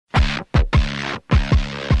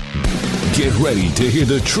Get ready to hear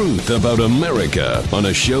the truth about America on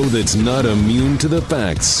a show that's not immune to the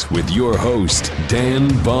facts with your host, Dan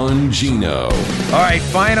Bongino. All right,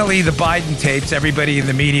 finally, the Biden tapes. Everybody in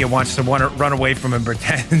the media wants to run away from and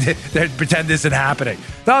pretend this isn't happening.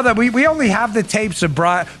 No, we only have the tapes of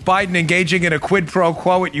Biden engaging in a quid pro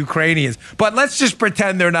quo with Ukrainians, but let's just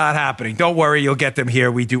pretend they're not happening. Don't worry, you'll get them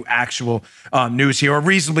here. We do actual news here. We're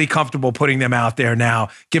reasonably comfortable putting them out there now,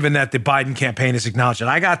 given that the Biden campaign has acknowledged it.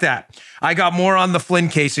 I got that. I got more on the Flynn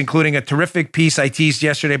case, including a terrific piece I teased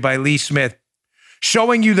yesterday by Lee Smith,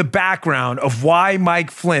 showing you the background of why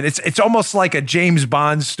Mike Flynn, it's almost like a James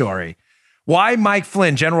Bond story. Why Mike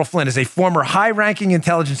Flynn, General Flynn, as a former high-ranking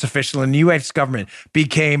intelligence official in the U.S. government,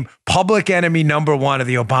 became public enemy number one of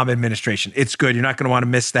the Obama administration. It's good. You're not going to want to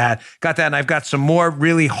miss that. Got that, and I've got some more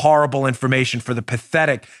really horrible information for the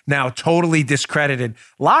pathetic, now totally discredited,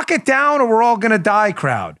 lock it down or we're all going to die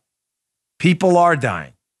crowd. People are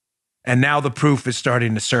dying. And now the proof is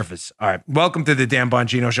starting to surface. All right. Welcome to the Dan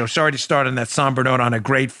Bongino Show. Sorry to start on that somber note on a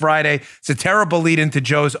great Friday. It's a terrible lead into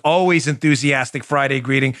Joe's always enthusiastic Friday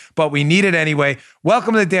greeting, but we need it anyway.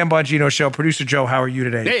 Welcome to the Dan Bongino Show. Producer Joe, how are you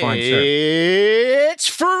today? Fine, sir. It's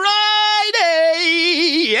Friday.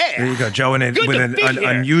 Yeah. There you go. Joe with an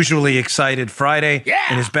unusually excited Friday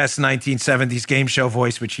in his best 1970s game show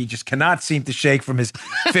voice, which he just cannot seem to shake from his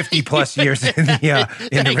 50 plus years in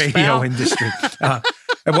the radio industry.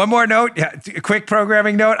 And one more note, a quick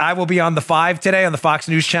programming note. I will be on the 5 today on the Fox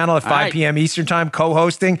News channel at 5 p.m. Eastern time,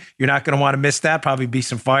 co-hosting. You're not going to want to miss that. Probably be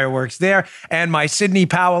some fireworks there. And my Sidney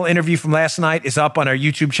Powell interview from last night is up on our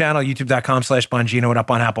YouTube channel, youtube.com/Bongino, and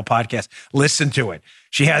up on Apple Podcasts. Listen to it.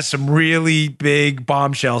 She has some really big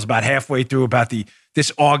bombshells about halfway through about this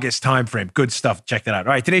August timeframe. Good stuff. Check that out.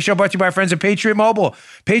 All right. Today's show brought to you by our friends at Patriot Mobile.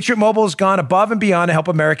 Patriot Mobile has gone above and beyond to help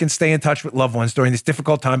Americans stay in touch with loved ones during this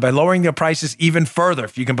difficult time by lowering their prices even further,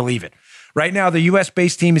 if you can believe it. Right now, the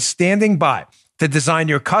U.S.-based team is standing by to design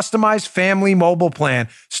your customized family mobile plan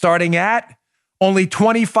starting at only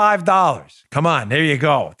 $25. Come on. There you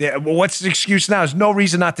go. What's the excuse now? There's no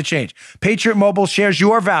reason not to change. Patriot Mobile shares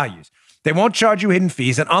your values. They won't charge you hidden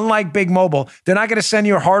fees, and unlike Big Mobile, they're not going to send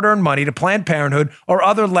your hard-earned money to Planned Parenthood or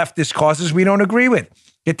other leftist causes we don't agree with.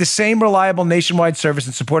 Get the same reliable nationwide service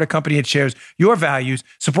and support a company that shares your values,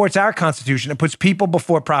 supports our Constitution, and puts people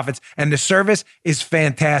before profits, and the service is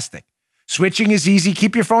fantastic. Switching is easy.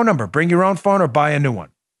 Keep your phone number. Bring your own phone or buy a new one.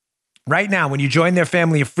 Right now, when you join their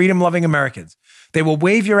family of freedom-loving Americans, they will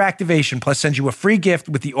waive your activation plus send you a free gift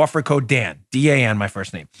with the offer code DAN, D-A-N, my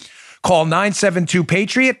first name. Call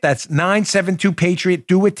 972-PATRIOT. That's 972-PATRIOT.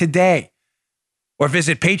 Do it today. Or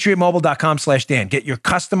visit patriotmobile.com/Dan. Get your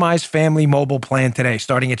customized family mobile plan today,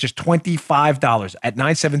 starting at just $25 at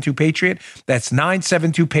 972-PATRIOT. That's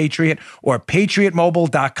 972-PATRIOT or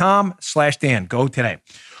patriotmobile.com/Dan. Go today.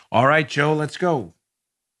 All right, Joe, let's go.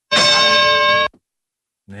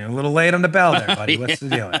 You're a little late on the bell there, buddy. What's the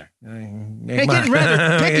deal there? You're getting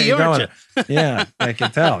rather picky, aren't you? Yeah, I can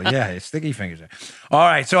tell. Yeah, sticky fingers there. All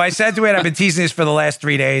right, so I said to it, I've been teasing this for the last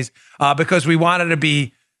 3 days because we wanted to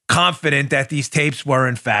be confident that these tapes were,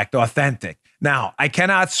 in fact, authentic. Now, I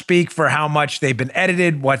cannot speak for how much they've been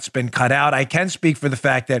edited, what's been cut out. I can speak for the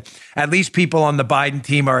fact that at least people on the Biden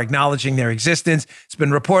team are acknowledging their existence. It's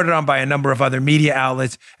been reported on by a number of other media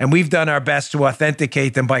outlets, and we've done our best to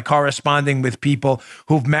authenticate them by corresponding with people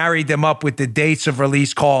who've married them up with the dates of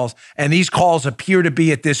release calls, and these calls appear to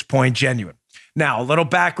be at this point genuine. Now, a little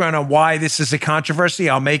background on why this is a controversy.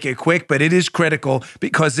 I'll make it quick, but it is critical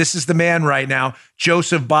because this is the man right now,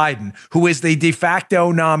 Joseph Biden, who is the de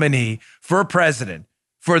facto nominee for president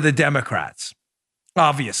for the Democrats,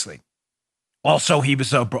 obviously. Also, he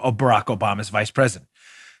was Barack Obama's vice president.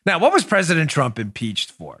 Now, what was President Trump impeached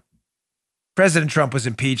for? President Trump was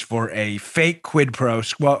impeached for a fake quid pro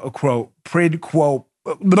quo,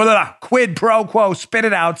 spit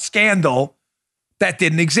it out scandal that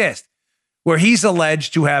didn't exist, where he's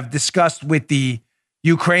alleged to have discussed with the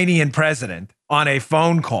Ukrainian president on a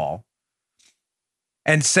phone call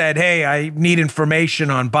and said, hey, I need information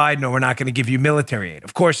on Biden or we're not going to give you military aid.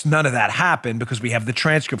 Of course, none of that happened because we have the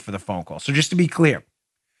transcript for the phone call. So just to be clear,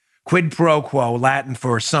 quid pro quo, Latin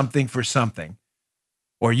for something,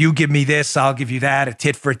 or you give me this, I'll give you that, a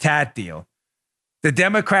tit for tat deal. The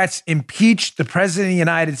Democrats impeached the president of the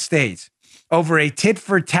United States over a tit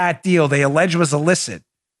for tat deal they allege was illicit.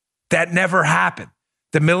 That never happened.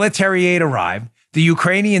 The military aid arrived. The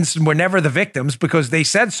Ukrainians were never the victims because they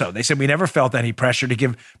said so. They said, we never felt any pressure to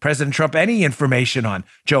give President Trump any information on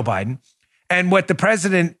Joe Biden. And what the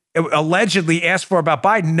president allegedly asked for about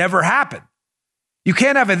Biden never happened. You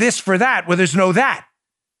can't have a this for that where there's no that.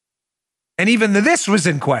 And even the this was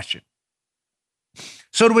in question.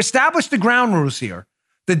 So to establish the ground rules here,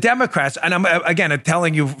 the Democrats, and I'm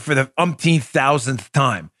telling you for the umpteenth thousandth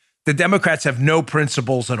time, the Democrats have no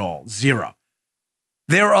principles at all. Zero.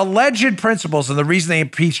 Their alleged principles, and the reason they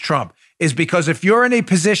impeached Trump, is because if you're in a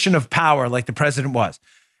position of power like the president was,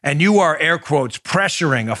 and you are, air quotes,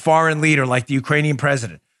 pressuring a foreign leader like the Ukrainian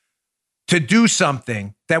president to do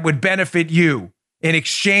something that would benefit you in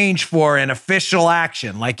exchange for an official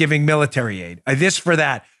action, like giving military aid, this for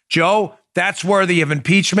that, Joe, that's worthy of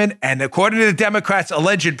impeachment. And according to the Democrats'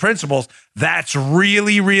 alleged principles, that's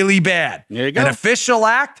really, really bad. There you go. An official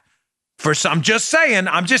act for some, I'm just saying,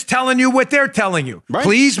 I'm just telling you what they're telling you. Right.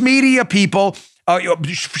 Please, media people,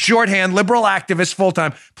 shorthand, liberal activists,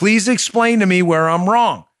 full-time, please explain to me where I'm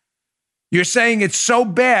wrong. You're saying it's so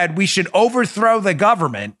bad we should overthrow the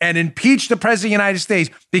government and impeach the president of the United States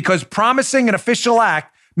because promising an official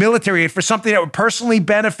act, military aid, for something that would personally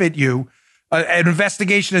benefit you, an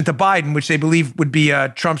investigation into Biden, which they believe would be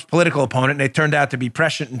Trump's political opponent, and it turned out to be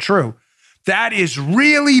prescient and true. That is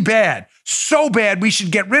really bad. So bad we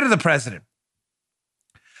should get rid of the president.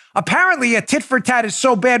 Apparently, a tit for tat is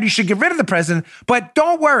so bad you should get rid of the president. But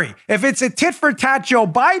don't worry. If it's a tit for tat Joe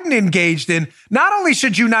Biden engaged in, not only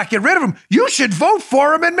should you not get rid of him, you should vote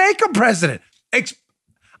for him and make him president.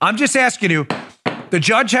 I'm just asking you. The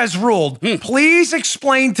judge has ruled. Please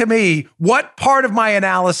explain to me what part of my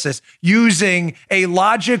analysis using a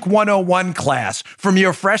Logic 101 class from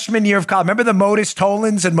your freshman year of college. Remember the modus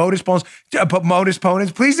tollens and modus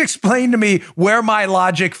ponens? Please explain to me where my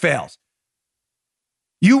logic fails.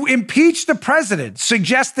 You impeached the president,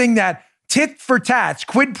 suggesting that tit for tats,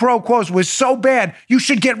 quid pro quos was so bad, you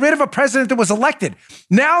should get rid of a president that was elected.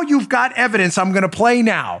 Now you've got evidence I'm going to play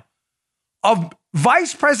now of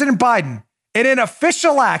Vice President Biden in an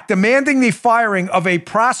official act demanding the firing of a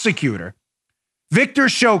prosecutor, Viktor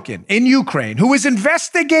Shokin, in Ukraine, who is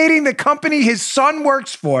investigating the company his son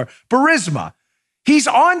works for, Burisma. He's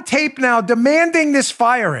on tape now demanding this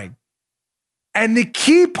firing. And the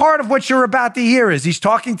key part of what you're about to hear is he's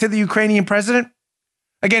talking to the Ukrainian president.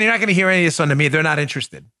 Again, you're not going to hear any of this on the media. They're not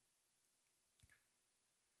interested.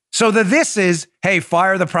 So this is, hey,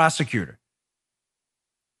 fire the prosecutor.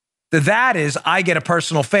 That is, I get a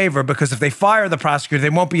personal favor because if they fire the prosecutor, they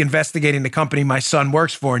won't be investigating the company my son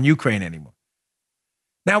works for in Ukraine anymore.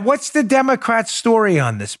 Now, what's the Democrat story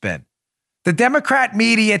on this, Ben? The Democrat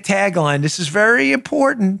media tagline, this is very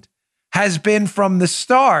important, has been from the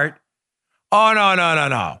start, oh,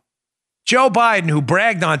 no. Joe Biden, who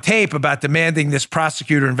bragged on tape about demanding this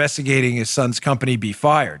prosecutor investigating his son's company be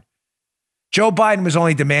fired. Joe Biden was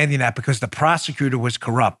only demanding that because the prosecutor was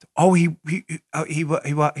corrupt. Oh, he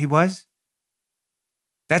was?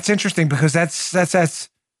 That's interesting because that's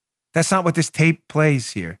not what this tape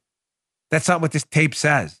plays here. That's not what this tape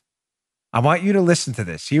says. I want you to listen to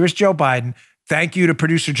this. Here is Joe Biden. Thank you to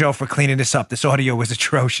producer Joe for cleaning this up. This audio was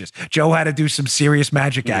atrocious. Joe had to do some serious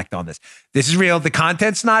magic act on this. This is real. The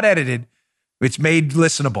content's not edited. It's made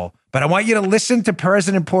listenable. But I want you to listen to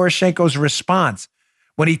President Poroshenko's response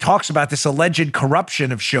when he talks about this alleged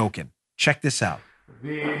corruption of Shokin. Check this out.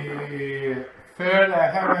 The third,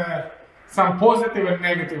 I have some positive and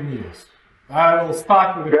negative news. I will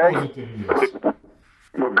start with the positive news.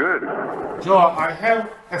 Well, good. Joe, I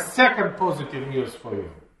have a second positive news for you.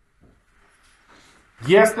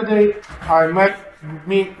 Yesterday, I met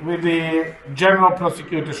with the General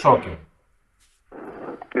Prosecutor Shokin.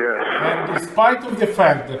 Yes. And despite of the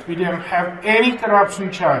fact that we didn't have any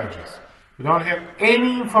corruption charges, we don't have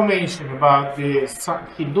any information about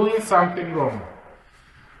he doing something wrong.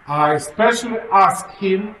 I especially asked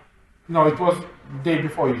him, no, it was the day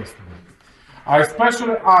before yesterday. I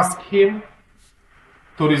especially asked him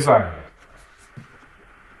to resign.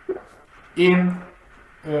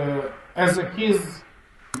 As his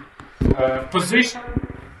position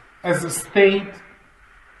as a state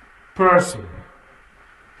person.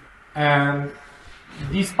 And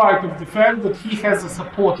despite of the fact that he has a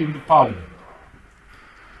support in the parliament.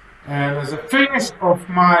 And as a finish of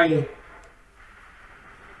my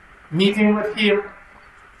meeting with him,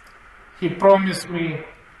 he promised me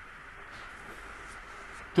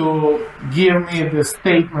to give me the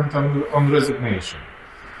statement on resignation.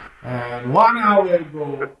 And 1 hour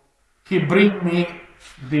ago, he bring me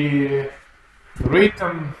the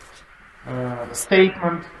written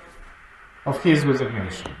statement of his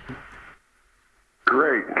resignation.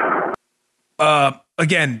 Great.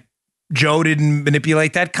 Again, Joe didn't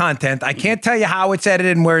manipulate that content. I can't tell you how it's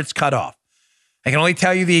edited and where it's cut off. I can only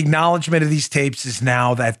tell you the acknowledgement of these tapes is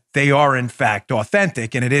now that they are, in fact,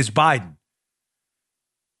 authentic, and it is Biden.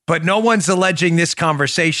 But no one's alleging this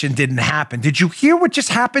conversation didn't happen. Did you hear what just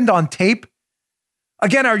happened on tape?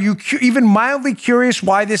 Again, are you even mildly curious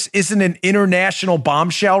why this isn't an international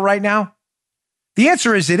bombshell right now? The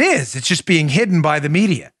answer is it is. It's just being hidden by the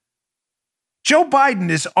media. Joe Biden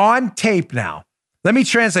is on tape now. Let me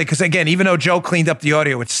translate, because again, even though Joe cleaned up the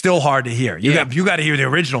audio, it's still hard to hear. You got to hear the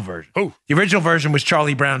original version. Ooh. The original version was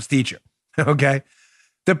Charlie Brown's teacher. Okay.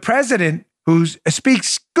 The president, who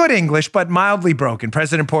speaks good English, but mildly broken,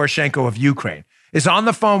 President Poroshenko of Ukraine, is on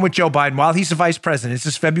the phone with Joe Biden while he's the vice president. This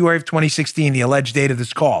is February of 2016, the alleged date of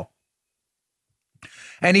this call.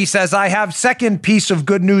 And he says, I have second piece of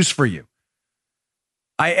good news for you.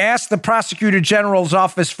 I asked the prosecutor general's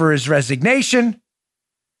office for his resignation.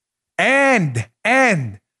 And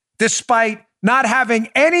despite not having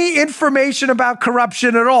any information about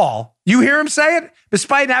corruption at all, you hear him say it?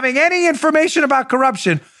 Despite having any information about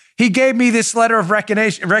corruption, he gave me this letter of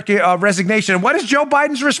resignation. And what is Joe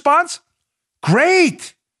Biden's response?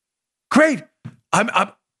 Great. I'm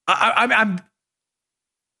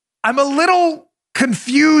a little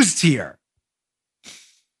confused here.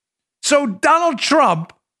 So Donald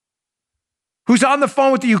Trump, who's on the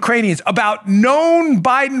phone with the Ukrainians about known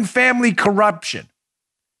Biden family corruption,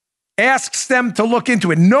 asks them to look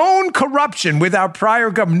into it. Known corruption with our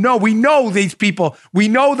prior government. No, we know these people. We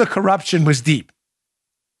know the corruption was deep.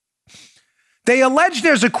 They allege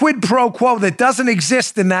there's a quid pro quo that doesn't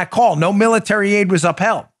exist in that call. No military aid was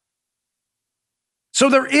upheld. So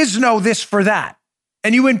there is no this for that.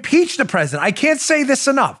 And you impeach the president. I can't say this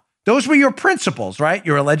enough. Those were your principles, right?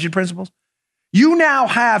 Your alleged principles. You now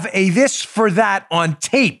have a this for that on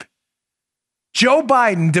tape. Joe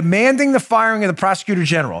Biden demanding the firing of the prosecutor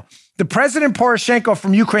general. The President Poroshenko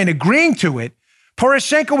from Ukraine agreeing to it.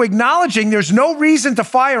 Poroshenko acknowledging there's no reason to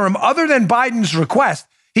fire him other than Biden's request.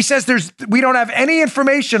 He says we don't have any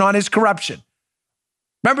information on his corruption.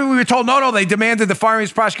 Remember, we were told, no, they demanded the firing of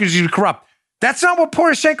his prosecutors to corrupt. That's not what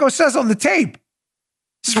Poroshenko says on the tape.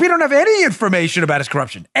 He says we don't have any information about his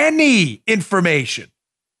corruption. Any information.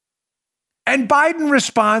 And Biden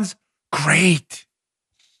responds, great.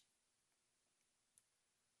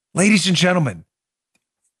 Ladies and gentlemen,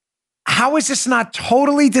 how is this not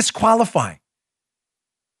totally disqualifying?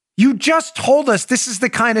 You just told us this is the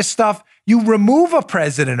kind of stuff you remove a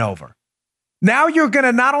president over. Now you're going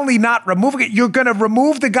to not only not remove it, you're going to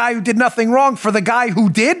remove the guy who did nothing wrong for the guy who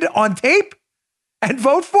did on tape and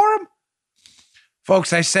vote for him?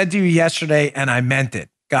 Folks, I said to you yesterday, and I meant it.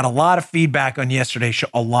 Got a lot of feedback on yesterday's show,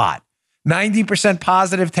 a lot. 90%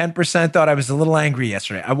 positive, 10% thought I was a little angry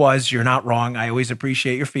yesterday. I was. You're not wrong. I always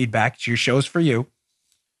appreciate your feedback. It's your show's for you.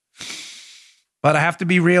 But I have to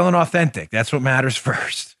be real and authentic. That's what matters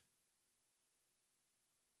first.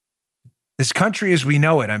 This country as we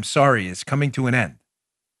know it, I'm sorry, is coming to an end.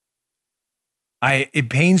 It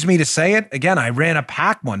pains me to say it. Again, I ran a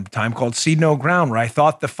PAC one time called Seed No Ground where I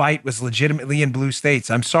thought the fight was legitimately in blue states.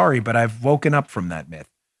 I'm sorry, but I've woken up from that myth.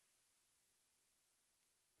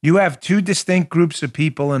 You have two distinct groups of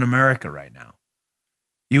people in America right now.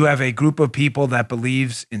 You have a group of people that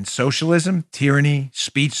believes in socialism, tyranny,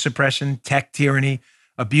 speech suppression, tech tyranny,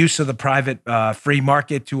 abuse of the private free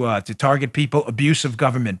market to target people, abuse of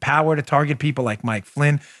government power to target people like Mike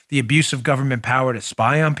Flynn, the abuse of government power to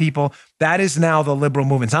spy on people. That is now the liberal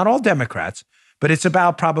movement. It's not all Democrats, but it's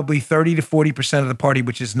about probably 30 to 40% of the party,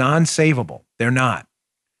 which is non-savable. They're not.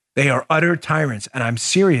 They are utter tyrants, and I'm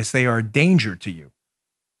serious. They are a danger to you.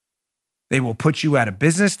 They will put you out of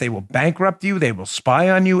business. They will bankrupt you. They will spy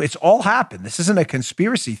on you. It's all happened. This isn't a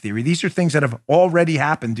conspiracy theory. These are things that have already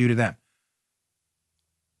happened due to them.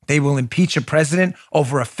 They will impeach a president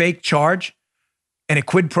over a fake charge and a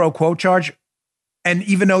quid pro quo charge. And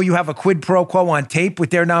even though you have a quid pro quo on tape with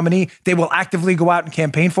their nominee, they will actively go out and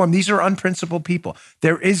campaign for him. These are unprincipled people.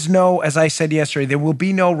 There is no, as I said yesterday, there will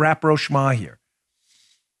be no rapprochement here.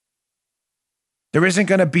 There isn't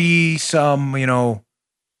going to be some,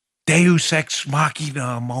 Deus ex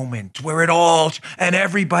machina moment where it all, and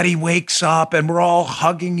everybody wakes up and we're all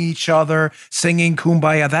hugging each other, singing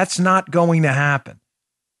Kumbaya. That's not going to happen.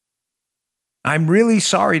 I'm really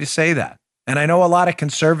sorry to say that. And I know a lot of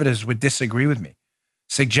conservatives would disagree with me,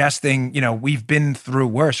 suggesting, we've been through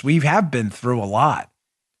worse. We have been through a lot.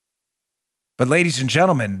 But ladies and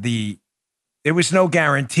gentlemen, there was no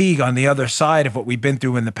guarantee on the other side of what we've been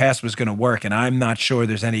through in the past was going to work. And I'm not sure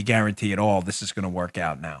there's any guarantee at all this is going to work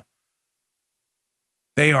out now.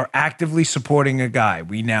 They are actively supporting a guy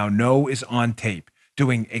we now know is on tape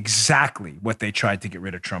doing exactly what they tried to get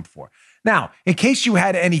rid of Trump for. Now, in case you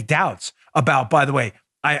had any doubts about, by the way,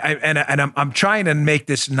 I'm trying to make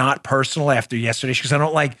this not personal after yesterday because I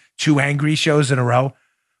don't like two angry shows in a row,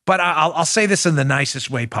 but I'll say this in the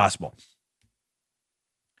nicest way possible.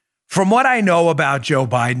 From what I know about Joe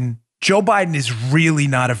Biden, Joe Biden is really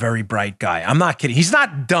not a very bright guy. I'm not kidding. He's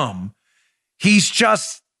not dumb. He's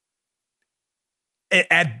just,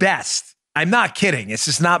 at best, I'm not kidding. It's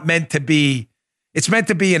just not meant to be, it's meant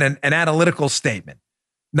to be an analytical statement,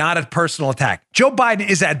 not a personal attack. Joe Biden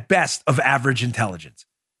is at best of average intelligence.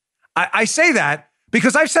 I say that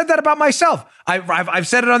because I've said that about myself. I've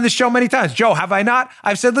said it on this show many times. Joe, have I not?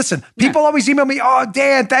 I've said, listen, people always email me, oh,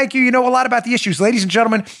 Dan, thank you. You know a lot about the issues. Ladies and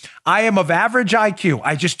gentlemen, I am of average IQ.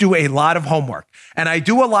 I just do a lot of homework. And I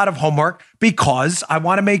do a lot of homework because I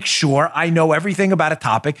want to make sure I know everything about a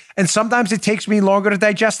topic. And sometimes it takes me longer to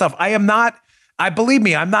digest stuff. Believe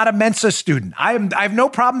me, I'm not a Mensa student. I have no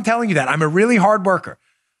problem telling you that. I'm a really hard worker.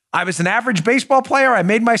 I was an average baseball player. I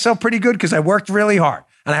made myself pretty good because I worked really hard.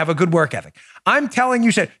 And I have a good work ethic. I'm telling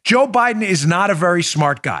you, Joe Biden is not a very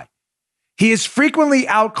smart guy. He is frequently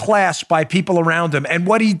outclassed by people around him. And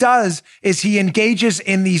what he does is he engages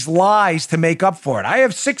in these lies to make up for it. I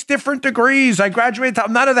have 6 different degrees. I graduated.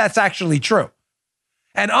 None of that's actually true.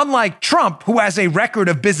 And unlike Trump, who has a record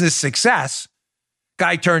of business success,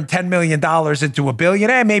 guy turned $10 million into $1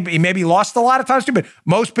 billion. Maybe lost a lot of times too, but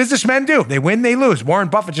most businessmen do. They win, they lose. Warren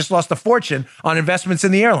Buffett just lost a fortune on investments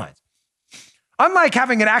in the airlines. Unlike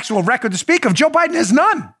having an actual record to speak of, Joe Biden has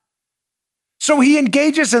none. So he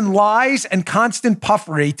engages in lies and constant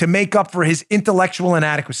puffery to make up for his intellectual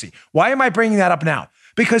inadequacy. Why am I bringing that up now?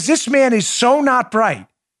 Because this man is so not bright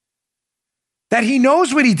that he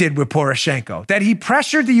knows what he did with Poroshenko, that he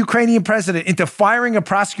pressured the Ukrainian president into firing a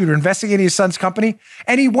prosecutor investigating his son's company.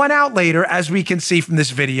 And he went out later, as we can see from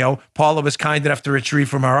this video. Paula was kind enough to retrieve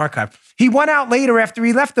from our archive. He went out later after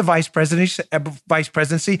he left the vice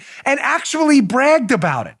presidency and actually bragged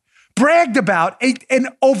about it. Bragged about an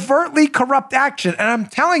overtly corrupt action. And I'm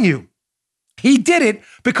telling you, he did it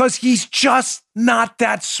because he's just not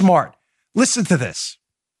that smart. Listen to this.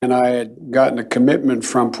 And I had gotten a commitment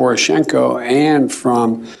from Poroshenko and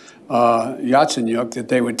from Yatsenyuk that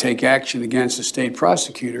they would take action against the state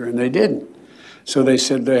prosecutor, and they didn't. So they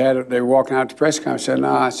said they were walking out to press conference. I said,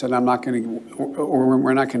 no, I said, I'm not going to,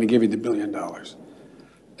 we're not going to give you the $1 billion.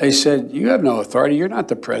 They said, you have no authority. You're not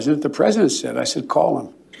the president. The president said. I said, call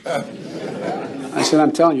him. I said,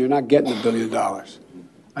 I'm telling you, you're not getting the $1 billion.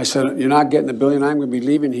 I said, you're not getting the $1 billion. I'm going to be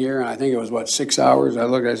leaving here. And I think it was, 6 hours?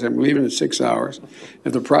 I said, I'm leaving in 6 hours.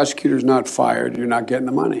 If the prosecutor's not fired, you're not getting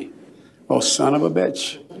the money. Well, son of a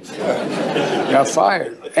bitch. Got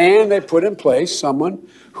fired. And they put in place someone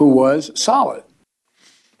who was solid.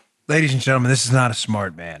 Ladies and gentlemen, this is not a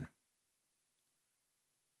smart man.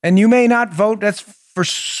 And you may not vote that's for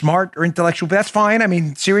smart or intellectual, but that's fine. I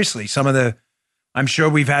mean, seriously, I'm sure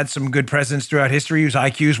we've had some good presidents throughout history whose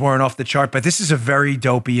IQs weren't off the chart, but this is a very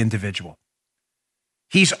dopey individual.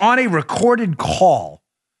 He's on a recorded call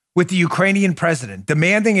with the Ukrainian president,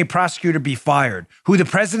 demanding a prosecutor be fired, who the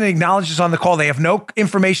president acknowledges on the call. They have no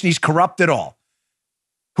information. He's corrupt at all,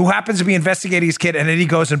 who happens to be investigating his kid, and then he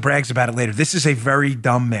goes and brags about it later. This is a very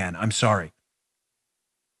dumb man. I'm sorry.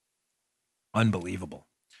 Unbelievable.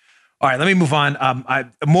 All right, let me move on.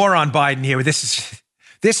 More on Biden here. This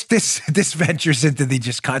ventures into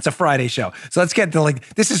it's a Friday show. So let's get to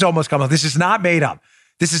this is almost come up. This is not made up.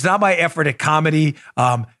 This is not my effort at comedy.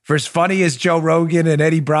 For as funny as Joe Rogan and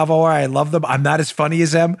Eddie Bravo are, I love them. I'm not as funny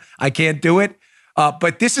as them. I can't do it.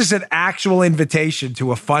 But this is an actual invitation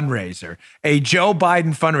to a fundraiser, a Joe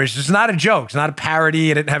Biden fundraiser. It's not a joke. It's not a parody.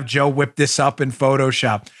 I didn't have Joe whip this up in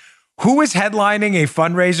Photoshop. Who is headlining a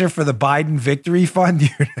fundraiser for the Biden Victory Fund?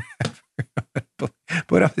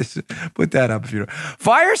 Put that up if you know.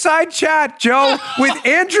 Fireside chat, Joe, with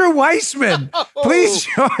Andrew Weissman. Please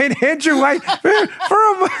join Andrew Weissman for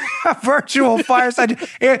a virtual fireside.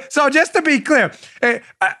 So just to be clear,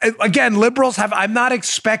 again, liberals I'm not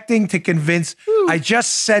expecting to convince. I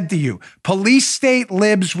just said to you, police state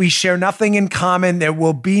libs, we share nothing in common. There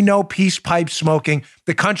will be no peace pipe smoking.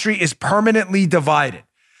 The country is permanently divided.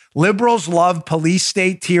 Liberals love police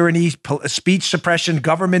state tyranny, speech suppression,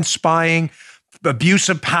 government spying, abuse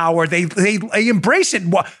of power. They embrace it.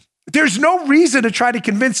 There's no reason to try to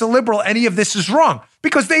convince a liberal any of this is wrong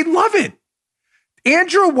because they love it.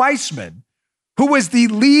 Andrew Weissman, who was the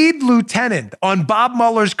lead lieutenant on Bob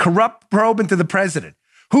Mueller's corrupt probe into the president,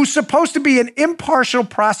 who's supposed to be an impartial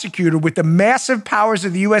prosecutor with the massive powers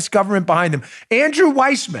of the U.S. government behind him, Andrew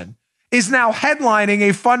Weissman is now headlining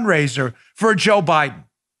a fundraiser for Joe Biden.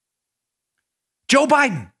 Joe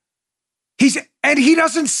Biden. He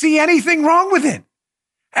doesn't see anything wrong with it.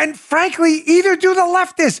 And frankly, either do the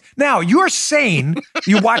leftists. Now, you're sane.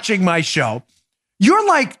 You're watching my show. You're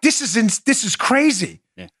like, this is crazy.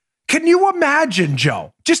 Yeah. Can you imagine,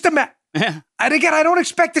 Joe? Just imagine. Yeah. And again, I don't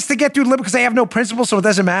expect this to get through because they have no principles, so it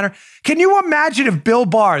doesn't matter. Can you imagine if Bill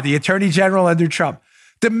Barr, the attorney general under Trump,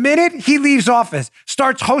 the minute he leaves office,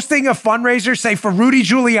 starts hosting a fundraiser, say for Rudy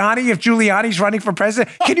Giuliani, if Giuliani's running for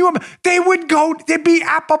president, can you imagine? They'd be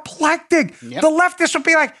apoplectic. Yep. The leftists would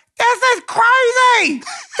be like, this is crazy.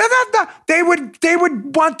 They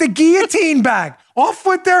would want the guillotine back. Off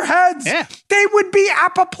with their heads. Yeah. They would be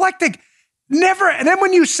apoplectic. Never. And then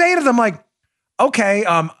when you say to them, like, okay,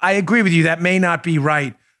 I agree with you. That may not be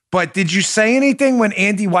right. But did you say anything when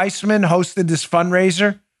Andy Weissman hosted this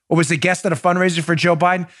fundraiser or was the guest at a fundraiser for Joe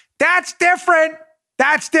Biden? That's different.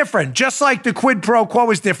 That's different. Just like the quid pro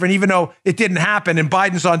quo is different, even though it didn't happen and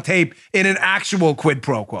Biden's on tape in an actual quid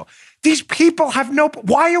pro quo. These people have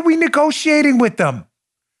why are we negotiating with them?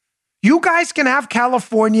 You guys can have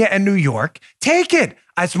California and New York. Take it.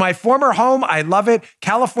 It's my former home. I love it.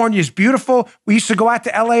 California is beautiful. We used to go out to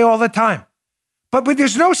LA all the time. But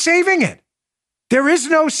there's no saving it. There is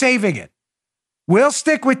no saving it. We'll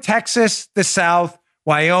stick with Texas, the South,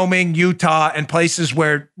 Wyoming, Utah, and places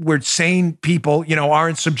where sane people,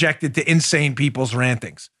 aren't subjected to insane people's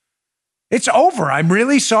rantings. It's over. I'm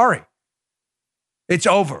really sorry. It's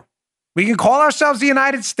over. We can call ourselves the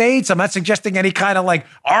United States. I'm not suggesting any kind of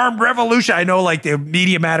armed revolution. I know the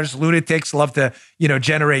Media Matters lunatics love to,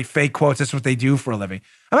 generate fake quotes. That's what they do for a living.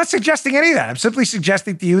 I'm not suggesting any of that. I'm simply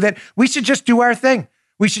suggesting to you that we should just do our thing.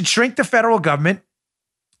 We should shrink the federal government,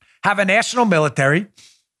 have a national military,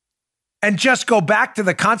 and just go back to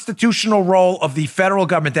the constitutional role of the federal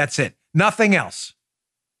government. That's it. Nothing else.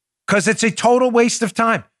 Because it's a total waste of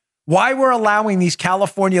time. Why we're allowing these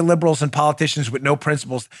California liberals and politicians with no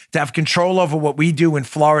principles to have control over what we do in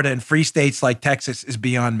Florida and free states like Texas is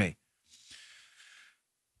beyond me.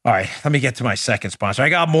 All right, let me get to my second sponsor. I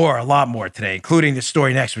got a lot more today, including the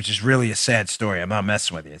story next, which is really a sad story. I'm not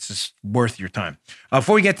messing with you. It's just worth your time.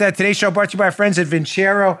 Before we get to that, today's show brought to you by our friends at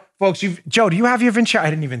Vincero. Folks, Joe, do you have your Vincero? I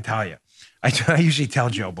didn't even tell you. I usually tell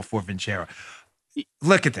Joe before Vincero.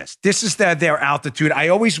 Look at this. This is their altitude.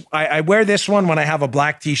 I wear this one when I have a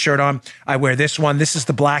black t-shirt on. I wear this one. This is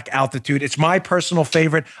the black altitude. It's my personal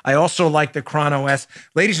favorite. I also like the Chrono S.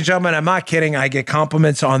 Ladies and gentlemen, I'm not kidding. I get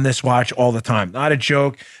compliments on this watch all the time. Not a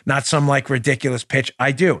joke, not some ridiculous pitch.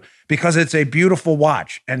 I do, because it's a beautiful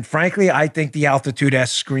watch. And frankly, I think the Altitude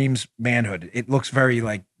S screams manhood. It looks very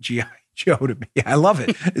like G.I. Joe to me. I love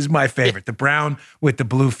it. It's my favorite. The brown with the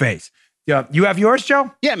blue face. Yeah, you have yours,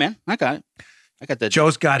 Joe? Yeah, man. I got it. I got that.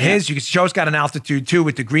 Joe's got his. Joe's got an Altitude too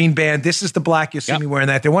with the green band. This is the black. You'll see me wearing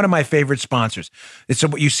that. They're one of my favorite sponsors.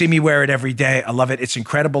 You see me wear it every day. I love it. It's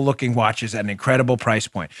incredible looking watches at an incredible price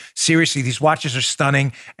point. Seriously, these watches are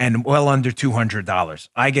stunning and well under $200.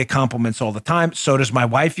 I get compliments all the time. So does my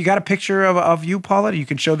wife. You got a picture of you, Paula? You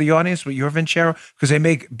can show the audience with your Vincero because they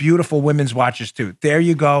make beautiful women's watches too. There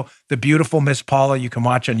you go. The beautiful Miss Paula. You can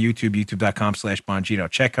watch on YouTube, youtube.com/Bongino.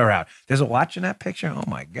 Check her out. There's a watch in that picture. Oh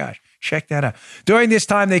my gosh. Check that out. During this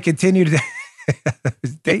time, they continue to...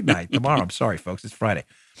 It's date night tomorrow. I'm sorry, folks. It's Friday.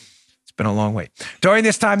 It's been a long wait. During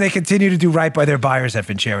this time, they continue to do right by their buyers at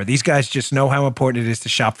Vincero. These guys just know how important it is to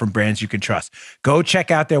shop from brands you can trust. Go check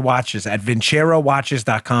out their watches at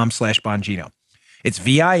vincerowatches.com/Bongino. It's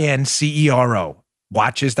VINCERO.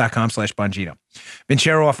 Watches.com/Bongino.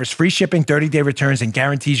 Vincero offers free shipping, 30-day returns, and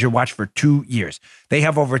guarantees your watch for 2 years. They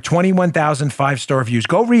have over 21,000 five-star reviews.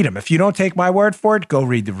 Go read them. If you don't take my word for it, go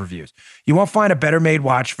read the reviews. You won't find a better made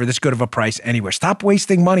watch for this good of a price anywhere. Stop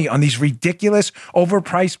wasting money on these ridiculous,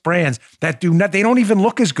 overpriced brands that they don't even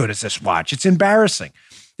look as good as this watch. It's embarrassing.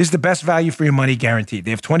 This is the best value for your money guaranteed. They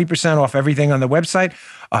have 20% off everything on the website.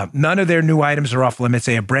 None of their new items are off limits.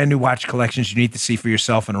 They have brand new watch collections you need to see for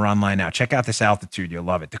yourself and are online now. Check out this Altitude. You'll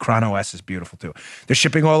love it. The Chrono S is beautiful too. They're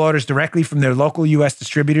shipping all orders directly from their local U.S.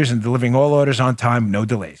 distributors and delivering all orders on time, no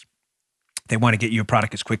delays. They want to get you a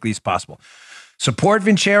product as quickly as possible. Support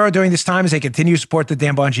Vincero during this time as they continue to support the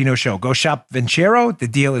Dan Bongino Show. Go shop Vincero. The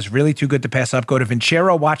deal is really too good to pass up. Go to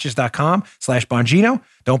vincerowatches.com/Bongino.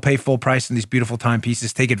 Don't pay full price on these beautiful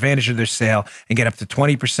timepieces. Take advantage of their sale and get up to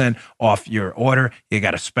 20% off your order. You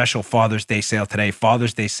got a special Father's Day sale today.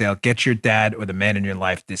 Father's Day sale. Get your dad or the man in your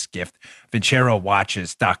life this gift.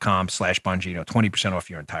 vincerowatches.com/Bongino. 20% off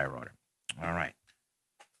your entire order. All right.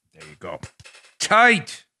 There you go.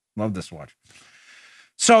 Tight. Love this watch.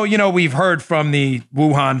 So, we've heard from the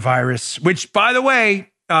Wuhan virus, which, by the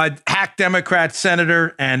way, hack Democrat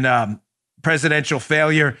senator and presidential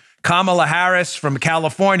failure Kamala Harris from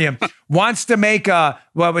California wants to make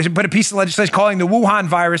put a piece of legislation calling the Wuhan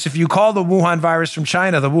virus. If you call the Wuhan virus from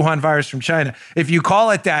China, if you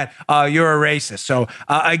call it that, you're a racist. So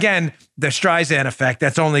again, the Streisand effect,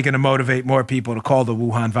 that's only going to motivate more people to call the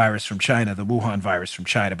Wuhan virus from China, the Wuhan virus from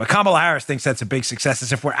China. But Kamala Harris thinks that's a big success,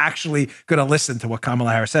 as if we're actually going to listen to what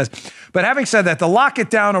Kamala Harris says. But having said that, the lock it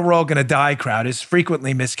down or we're all going to die crowd is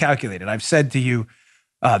frequently miscalculated. I've said to you,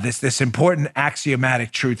 this important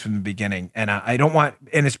axiomatic truth from the beginning. And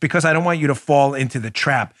it's because I don't want you to fall into the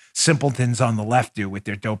trap simpletons on the left do with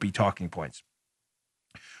their dopey talking points.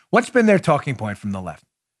 What's been their talking point from the left?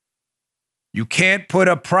 You can't put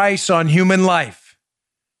a price on human life.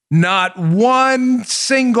 Not one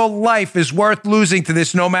single life is worth losing to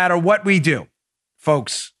this, no matter what we do.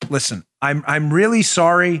 Folks, listen, I'm really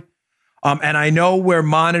sorry. And I know we're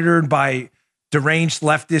monitored by deranged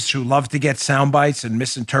leftists who love to get sound bites and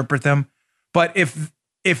misinterpret them. But if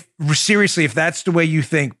seriously, if that's the way you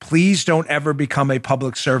think, please don't ever become a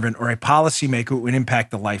public servant or a policymaker who would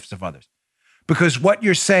impact the lives of others. Because what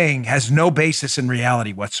you're saying has no basis in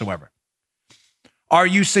reality whatsoever. Are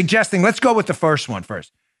you suggesting, let's go with the first one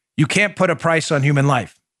first. You can't put a price on human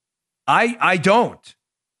life. I don't.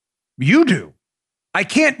 You do. I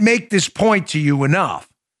can't make this point to you enough.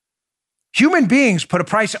 Human beings put a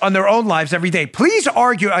price on their own lives every day. Please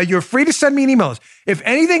argue. You're free to send me an email. If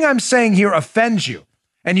anything I'm saying here offends you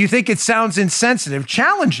and you think it sounds insensitive,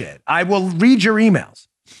 challenge it. I will read your emails.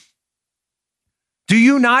 Do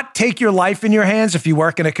you not take your life in your hands if you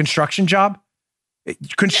work in a construction job?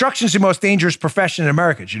 Construction is the most dangerous profession in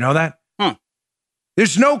America. Do you know that?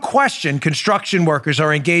 There's no question construction workers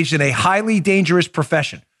are engaged in a highly dangerous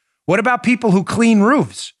profession. What about people who clean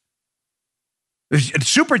roofs? It's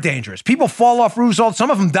super dangerous. People fall off roofs.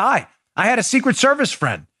 Some of them die. I had a Secret Service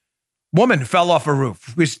friend, woman who fell off a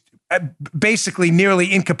roof, was basically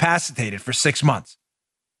nearly incapacitated for 6 months.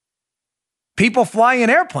 People fly in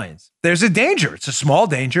airplanes. There's a danger. It's a small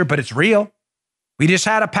danger, but it's real. We just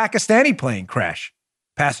had a Pakistani plane crash,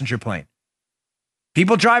 passenger plane.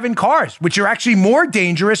 People drive in cars, which are actually more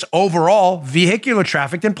dangerous overall vehicular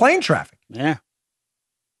traffic than plane traffic. Yeah.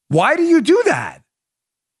 Why do you do that?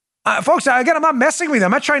 Folks, again, I'm not messing with you.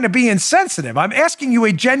 I'm not trying to be insensitive. I'm asking you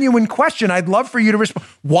a genuine question. I'd love for you to respond.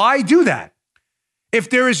 Why do that?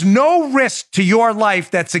 If there is no risk to your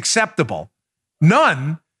life that's acceptable,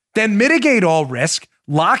 none, then mitigate all risk,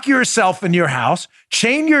 lock yourself in your house,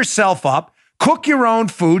 chain yourself up, cook your own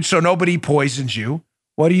food so nobody poisons you.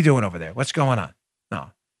 What are you doing over there? What's going on?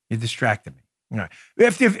 No, you distracted me. All right.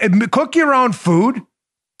 If cook your own food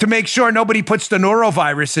to make sure nobody puts the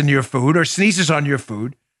norovirus in your food or sneezes on your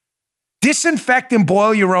food. Disinfect and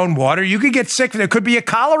boil your own water. You could get sick. There could be a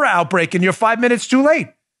cholera outbreak and you're 5 minutes too late.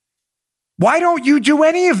 Why don't you do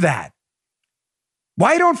any of that?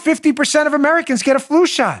 Why don't 50% of Americans get a flu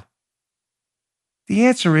shot? The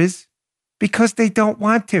answer is because they don't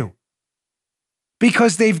want to.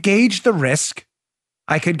 Because they've gauged the risk.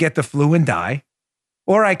 I could get the flu and die,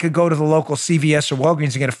 or I could go to the local CVS or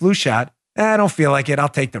Walgreens and get a flu shot. I don't feel like it. I'll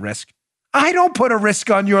take the risk. I don't put a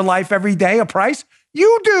risk on your life every day, a price.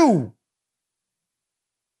 You do.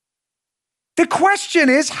 The question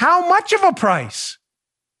is, how much of a price?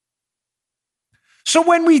 So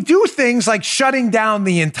when we do things like shutting down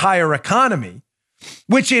the entire economy,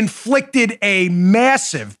 which inflicted a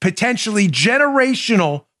massive, potentially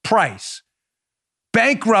generational price,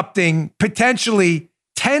 bankrupting potentially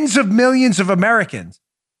tens of millions of Americans,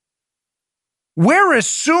 we're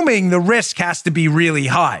assuming the risk has to be really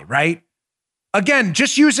high, right? Again,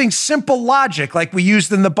 just using simple logic like we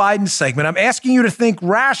used in the Biden segment, I'm asking you to think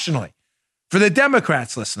rationally. For the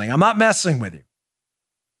Democrats listening, I'm not messing with you.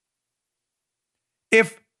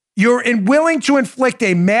 If you're willing to inflict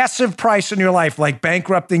a massive price on your life, like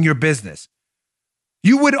bankrupting your business,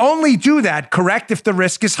 you would only do that, correct, if the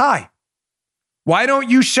risk is high. Why don't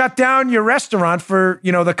you shut down your restaurant for,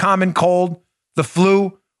 the common cold, the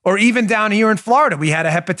flu, or even down here in Florida? We had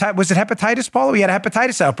a hepatitis, Paula? We had a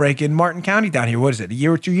hepatitis outbreak in Martin County down here. What is it, a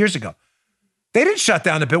year or 2 years ago? They didn't shut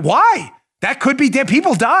down the bit. Why? That could be dead.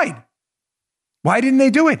 People died. Why didn't they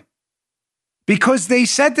do it? Because they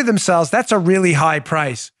said to themselves, that's a really high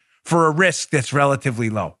price for a risk that's relatively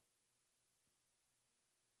low.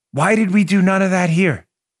 Why did we do none of that here?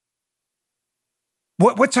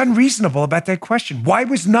 What's unreasonable about that question? Why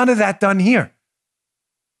was none of that done here?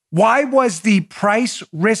 Why was the price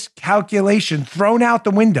risk calculation thrown out the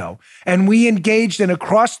window and we engaged in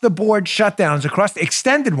across the board shutdowns, across the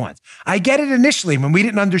extended ones? I get it initially when we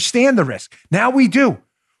didn't understand the risk. Now we do.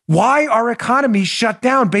 Why are economies shut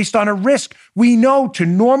down based on a risk we know to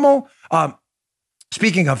normal,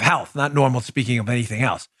 speaking of health, not normal, speaking of anything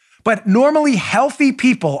else, But normally healthy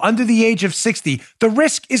people under the age of 60, the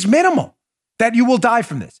risk is minimal that you will die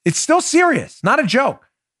from this. It's still serious, not a joke.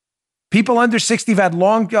 People under 60 have had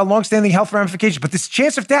long-standing health ramifications, but this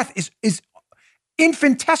chance of death is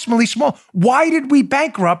infinitesimally small. Why did we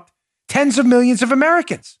bankrupt tens of millions of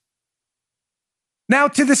Americans? Now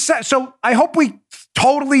so I hope we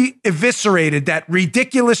totally eviscerated that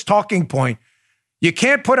ridiculous talking point. You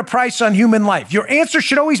can't put a price on human life. Your answer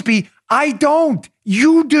should always be, I don't.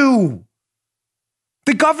 You do.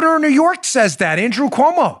 The governor of New York says that, Andrew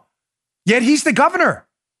Cuomo. Yet he's the governor.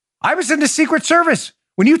 I was in the Secret Service.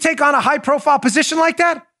 When you take on a high-profile position like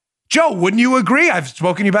that, Joe, wouldn't you agree? I've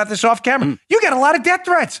spoken to you about this off camera. You get a lot of death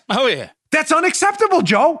threats. Oh, yeah. That's unacceptable,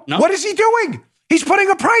 Joe. No. What is he doing? He's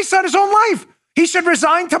putting a price on his own life. He should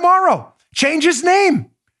resign tomorrow. Change his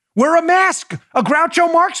name. Wear a mask, a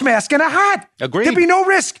Groucho Marx mask and a hat. Agreed. There'd be no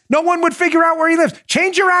risk. No one would figure out where he lives.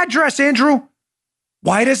 Change your address, Andrew.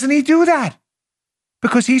 Why doesn't he do that?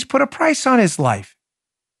 Because he's put a price on his life.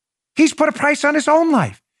 He's put a price on his own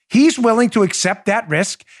life. He's willing to accept that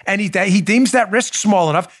risk, and he deems that risk small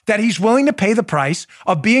enough that he's willing to pay the price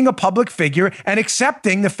of being a public figure and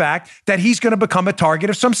accepting the fact that he's going to become a target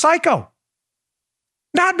of some psycho.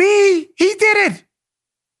 Not me. He did it.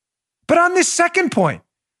 But on this second point,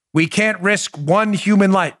 we can't risk one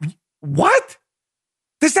human life. What?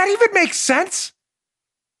 Does that even make sense?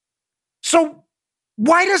 So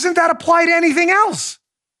why doesn't that apply to anything else?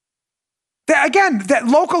 That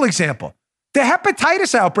local example, the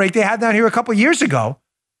hepatitis outbreak they had down here a couple of years ago,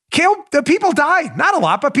 the people died. Not a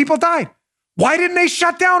lot, but people died. Why didn't they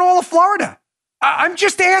shut down all of Florida? I'm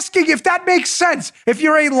just asking if that makes sense. If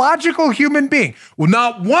you're a logical human being, well,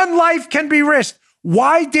 not one life can be risked.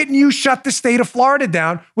 Why didn't you shut the state of Florida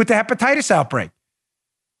down with the hepatitis outbreak?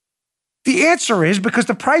 The answer is because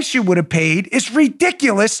the price you would have paid is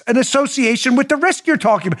ridiculous in association with the risk you're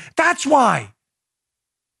talking about. That's why.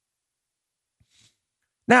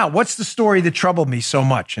 Now, what's the story that troubled me so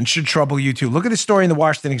much and should trouble you too? Look at the story in the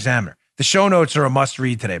Washington Examiner. The show notes are a must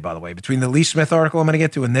read today, by the way. Between the Lee Smith article I'm going to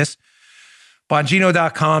get to and this,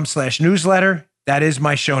 Bongino.com/newsletter. That is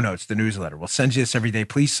my show notes, the newsletter. We'll send you this every day.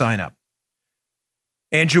 Please sign up.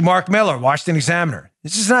 Andrew Mark Miller, Washington Examiner.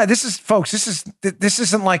 This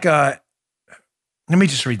isn't like a, let me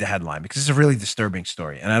just read the headline because it's a really disturbing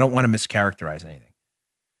story and I don't want to mischaracterize anything.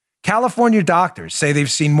 California doctors say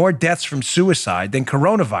they've seen more deaths from suicide than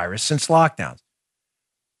coronavirus since lockdowns.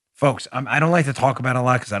 Folks, I don't like to talk about it a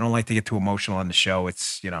lot because I don't like to get too emotional on the show.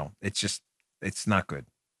 It's not good.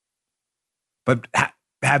 But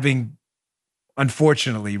having,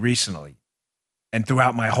 unfortunately, recently and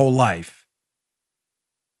throughout my whole life,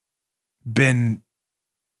 been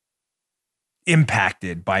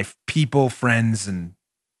impacted by people, friends, and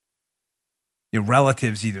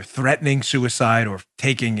relatives either threatening suicide or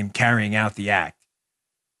taking and carrying out the act.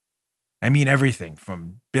 I mean everything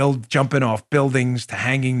from jumping off buildings to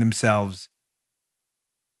hanging themselves.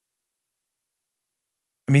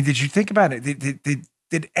 I mean, did you think about it?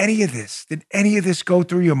 Did any of this go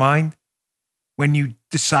through your mind when you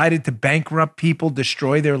decided to bankrupt people,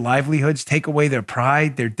 destroy their livelihoods, take away their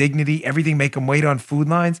pride, their dignity, everything, make them wait on food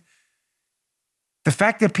lines? The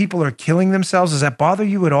fact that people are killing themselves, does that bother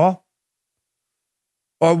you at all?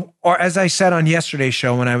 Or as I said on yesterday's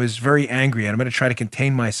show when I was very angry, and I'm going to try to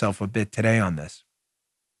contain myself a bit today on this.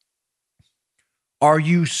 Are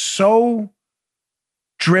you so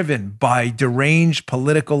driven by deranged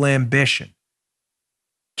political ambition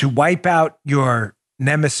to wipe out your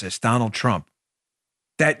nemesis, Donald Trump,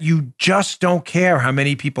 that you just don't care how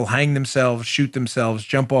many people hang themselves, shoot themselves,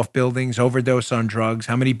 jump off buildings, overdose on drugs,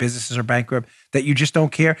 how many businesses are bankrupt, that you just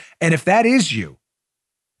don't care? And if that is you,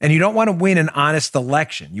 and you don't want to win an honest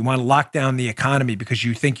election, you want to lock down the economy because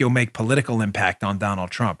you think you'll make political impact on Donald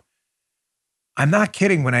Trump, I'm not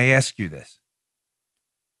kidding when I ask you this.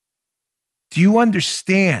 Do you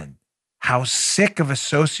understand how sick of a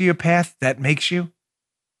sociopath that makes you?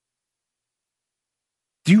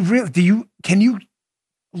 Can you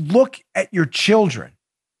look at your children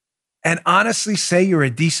and honestly say you're a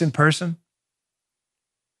decent person?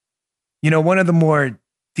 One of the more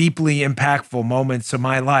deeply impactful moments of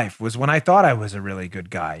my life was when I thought I was a really good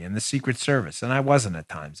guy in the Secret Service, and I wasn't at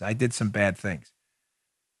times. I did some bad things.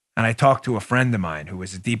 And I talked to a friend of mine who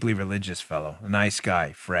was a deeply religious fellow, a nice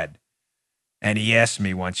guy, Fred. And he asked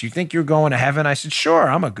me once, "You think you're going to heaven?" I said, "Sure,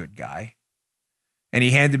 I'm a good guy." And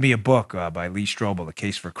he handed me a book by Lee Strobel, The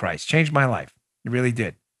Case for Christ. Changed my life. It really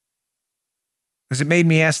did. Because it made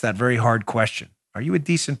me ask that very hard question. Are you a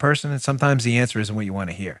decent person? And sometimes the answer isn't what you want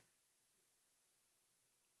to hear.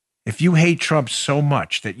 If you hate Trump so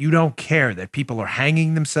much that you don't care that people are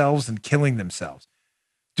hanging themselves and killing themselves,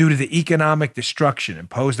 due to the economic destruction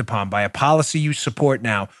imposed upon by a policy you support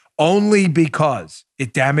now only because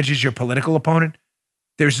it damages your political opponent,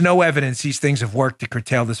 there's no evidence these things have worked to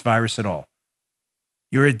curtail this virus at all.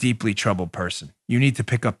 You're a deeply troubled person. You need to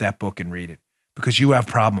pick up that book and read it because you have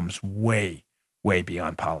problems way, way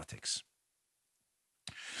beyond politics.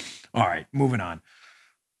 All right, moving on.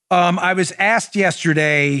 I was asked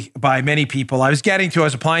yesterday by many people, I was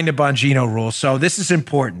applying the Bongino rule. So this is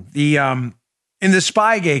important. In the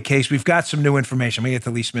Spygate case, we've got some new information. I'm going to get to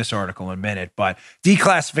the Lee Smith's article in a minute, but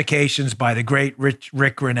declassifications by the great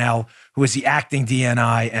Rick Grinnell, who is the acting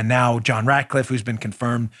DNI, and now John Ratcliffe, who's been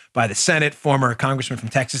confirmed by the Senate, former congressman from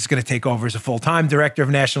Texas, is going to take over as a full-time director of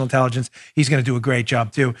national intelligence. He's going to do a great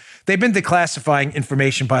job too. They've been declassifying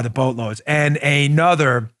information by the boatloads, and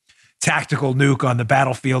another tactical nuke on the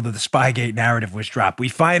battlefield of the Spygate narrative was dropped. We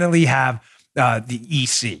finally have the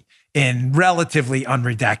EC in relatively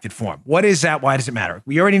unredacted form. What is that? Why does it matter?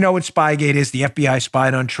 We already know what Spygate is. The FBI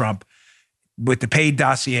spied on Trump with the paid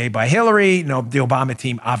dossier by Hillary. No, the Obama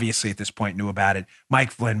team obviously at this point knew about it. Mike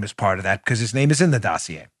Flynn was part of that because his name is in the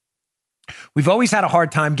dossier. We've always had a hard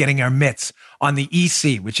time getting our mitts on the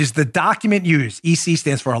EC, which is the document used. EC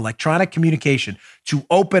stands for electronic communication to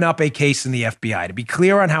open up a case in the FBI. To be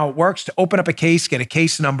clear on how it works, to open up a case, get a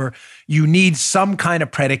case number, you need some kind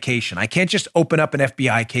of predication. I can't just open up an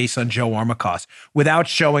FBI case on Joe Armacost without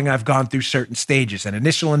showing I've gone through certain stages, an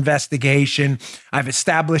initial investigation, I've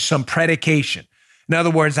established some predication. In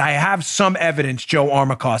other words, I have some evidence Joe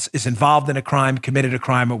Armacost is involved in a crime, committed a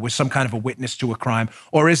crime, or was some kind of a witness to a crime,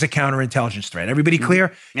 or is a counterintelligence threat. Everybody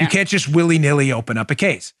clear? Yeah. You can't just willy-nilly open up a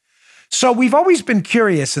case. So we've always been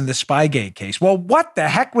curious in the Spygate case. Well, what the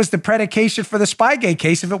heck was the predication for the Spygate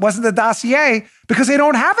case if it wasn't the dossier? Because they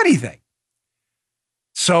don't have anything.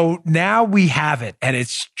 So now we have it, and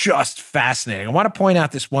it's just fascinating. I want to point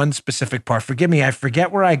out this one specific part. Forgive me, I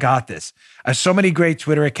forget where I got this. I have so many great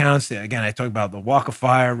Twitter accounts. Again, I talk about the Walk of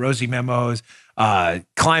Fire, Rosie Memos,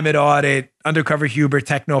 Climate Audit, Undercover Huber,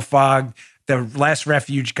 Technofog, the Last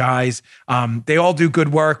Refuge guys. They all do good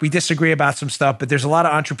work. We disagree about some stuff, but there's a lot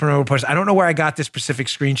of entrepreneurial posts. I don't know where I got this specific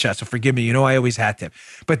screenshot, so forgive me. You know I always had to.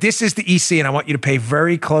 But this is the EC, and I want you to pay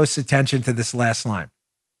very close attention to this last line.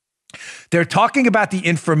 They're talking about the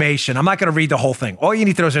information. I'm not going to read the whole thing. All you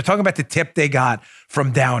need to know is they're talking about the tip they got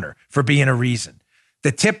from Downer for being a reason.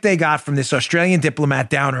 The tip they got from this Australian diplomat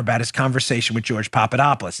Downer about his conversation with George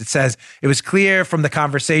Papadopoulos. It says, it was clear from the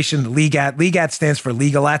conversation, LEGAT stands for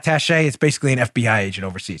legal attaché. It's basically an FBI agent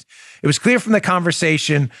overseas. It was clear from the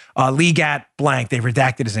conversation, LEGAT blank, they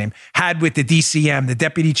redacted his name, had with the DCM, the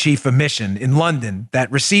deputy chief of mission in London that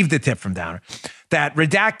received the tip from Downer, that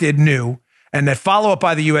redacted knew and that follow-up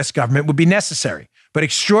by the U.S. government would be necessary. But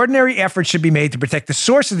extraordinary efforts should be made to protect the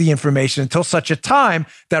source of the information until such a time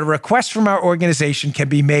that a request from our organization can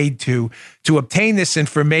be made to obtain this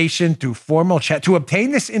information through formal channels.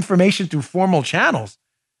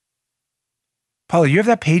 Paula, you have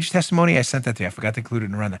that page testimony? I sent that to you. I forgot to include it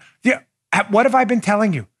in the rundown. Yeah. What have I been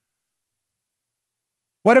telling you?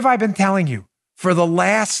 What have I been telling you for the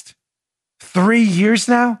last 3 years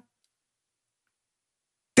now?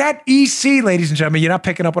 That EC, ladies and gentlemen, you're not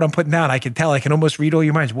picking up what I'm putting down. I can tell. I can almost read all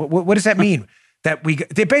your minds. What does that mean? They're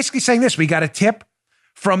basically saying this. We got a tip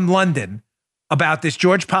from London about this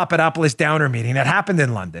George Papadopoulos Downer meeting that happened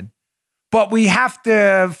in London, but we have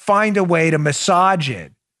to find a way to massage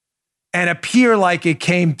it and appear like it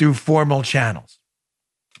came through formal channels.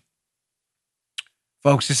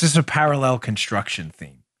 Folks, this is a parallel construction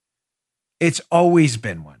theme. It's always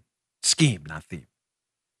been one. Scheme, not theme.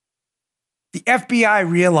 The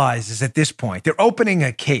FBI realizes at this point, they're opening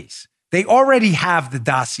a case. They already have the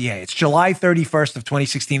dossier. It's July 31st of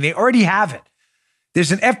 2016. They already have it.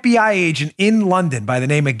 There's an FBI agent in London by the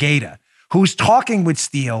name of Gaeta who's talking with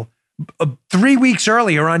Steele 3 weeks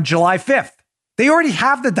earlier on July 5th. They already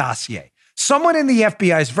have the dossier. Someone in the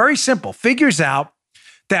FBI is very simple, figures out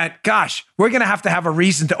that, gosh, we're going to have a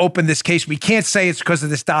reason to open this case. We can't say it's because of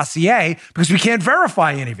this dossier because we can't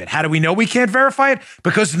verify any of it. How do we know we can't verify it?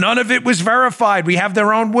 Because none of it was verified. We have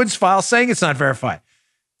their own Woods file saying it's not verified.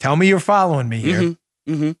 Tell me you're following me here.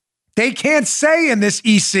 Mm-hmm. Mm-hmm. They can't say in this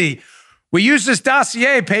EC, we use this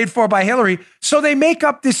dossier paid for by Hillary. So they make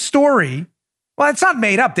up this story. Well, it's not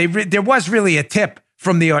made up. There was really a tip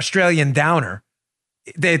from the Australian Downer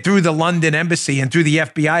through the London embassy and through the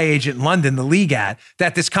FBI agent in London, the LEGAT,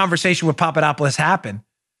 that this conversation with Papadopoulos happened.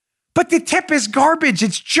 But the tip is garbage.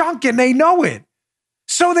 It's junk, and they know it.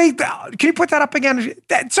 So can you put that up again?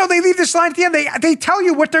 So they leave this line at the end. They tell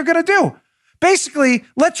you what they're going to do. Basically,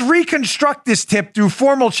 let's reconstruct this tip through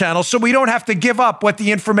formal channels so we don't have to give up what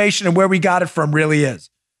the information and where we got it from really is.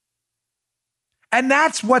 And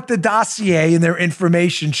that's what the dossier and their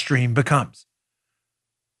information stream becomes.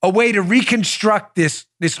 A way to reconstruct this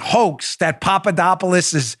hoax that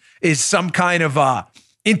Papadopoulos is some kind of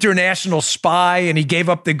international spy and he gave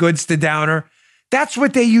up the goods to Downer. That's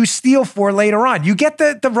what they use Steele for later on. You get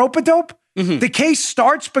the rope-a-dope? Mm-hmm. The case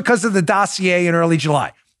starts because of the dossier in early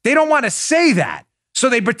July. They don't want to say that, so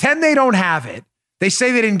they pretend they don't have it. They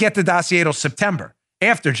say they didn't get the dossier till September,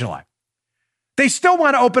 after July. They still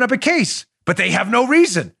want to open up a case, but they have no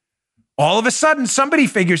reason. All of a sudden, somebody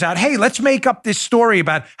figures out, hey, let's make up this story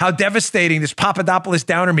about how devastating this Papadopoulos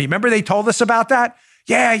Downer meet. Remember they told us about that?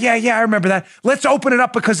 Yeah, I remember that. Let's open it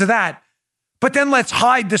up because of that. But then let's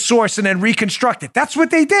hide the source and then reconstruct it. That's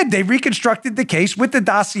what they did. They reconstructed the case with the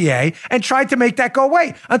dossier and tried to make that go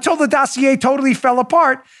away until the dossier totally fell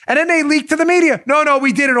apart. And then they leaked to the media. No,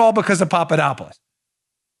 we did it all because of Papadopoulos.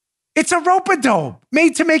 It's a rope-a-dope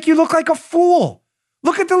made to make you look like a fool.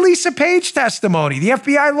 Look at the Lisa Page testimony, the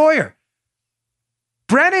FBI lawyer.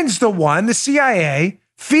 Brennan's the one, the CIA,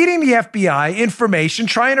 feeding the FBI information,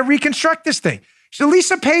 trying to reconstruct this thing. So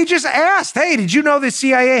Lisa Page is asked, hey, did you know the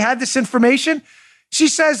CIA had this information? She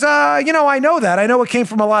says, I know that. I know it came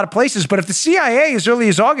from a lot of places, but if the CIA as early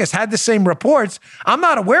as August had the same reports, I'm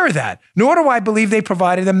not aware of that, nor do I believe they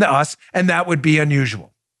provided them to us, and that would be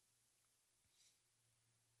unusual.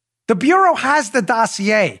 The Bureau has the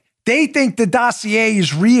dossier. They think the dossier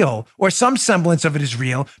is real, or some semblance of it is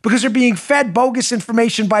real, because they're being fed bogus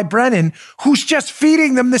information by Brennan, who's just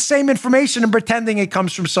feeding them the same information and pretending it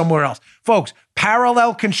comes from somewhere else. Folks,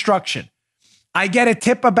 parallel construction. I get a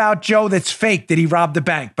tip about Joe that's fake, that he robbed a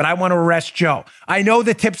bank, but I want to arrest Joe. I know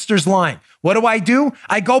the tipster's lying. What do?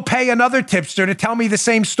 I go pay another tipster to tell me the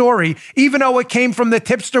same story, even though it came from the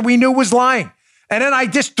tipster we knew was lying. And then I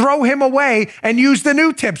just throw him away and use the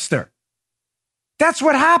new tipster. That's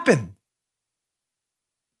what happened.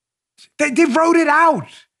 They wrote it out.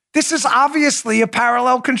 This is obviously a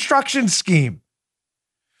parallel construction scheme.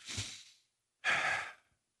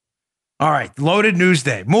 All right, loaded news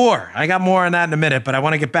day. More. I got more on that in a minute, but I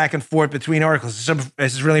want to get back and forth between articles.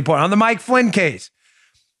 This is really important. On the Mike Flynn case,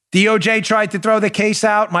 DOJ tried to throw the case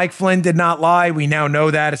out. Mike Flynn did not lie. We now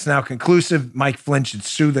know that. It's now conclusive. Mike Flynn should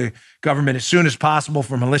sue the government as soon as possible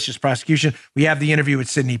for malicious prosecution. We have the interview with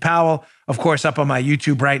Sidney Powell, of course, up on my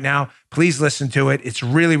YouTube right now. Please listen to it. It's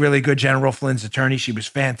really, really good. General Flynn's attorney. She was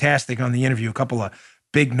fantastic on the interview. A couple of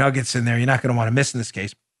big nuggets in there you're not going to want to miss in this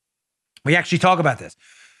case. We actually talk about this.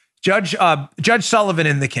 Judge Sullivan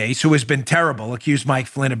in the case, who has been terrible, accused Mike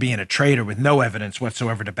Flynn of being a traitor with no evidence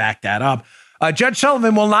whatsoever to back that up. Judge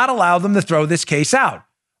Sullivan will not allow them to throw this case out,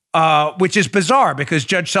 which is bizarre because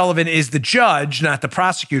Judge Sullivan is the judge, not the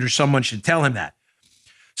prosecutor. Someone should tell him that.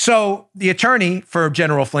 So the attorney for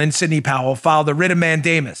General Flynn, Sidney Powell, filed a writ of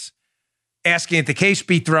mandamus asking that the case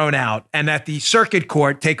be thrown out and that the circuit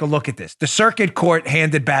court take a look at this. The circuit court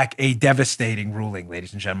handed back a devastating ruling,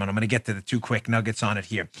 ladies and gentlemen. I'm going to get to the two quick nuggets on it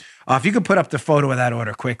here. If you could put up the photo of that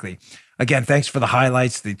order quickly. Again, thanks for the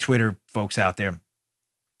highlights, the Twitter folks out there.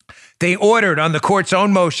 They ordered on the court's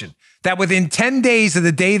own motion that within 10 days of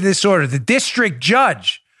the day of this order, the district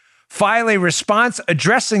judge file a response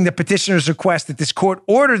addressing the petitioner's request that this court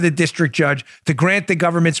order the district judge to grant the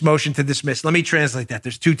government's motion to dismiss. Let me translate that.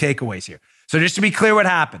 There's two takeaways here. So just to be clear what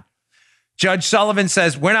happened, Judge Sullivan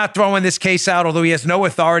says, we're not throwing this case out, although he has no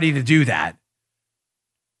authority to do that,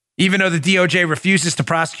 even though the DOJ refuses to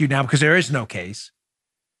prosecute now because there is no case.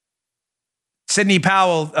 Sidney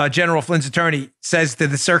Powell, General Flynn's attorney, says to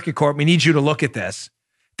the circuit court, we need you to look at this.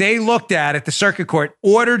 They looked at it. The circuit court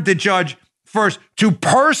ordered the judge first to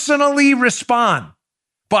personally respond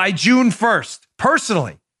by June 1st,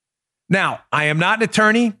 personally. Now, I am not an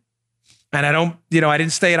attorney, and I don't, I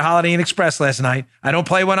didn't stay at a Holiday Inn Express last night. I don't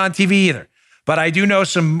play one on TV either. But I do know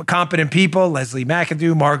some competent people, Leslie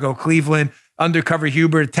McAdoo, Margot Cleveland, Undercover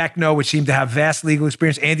Hubert, Techno, which seem to have vast legal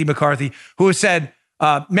experience, Andy McCarthy, who have said,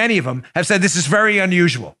 many of them have said this is very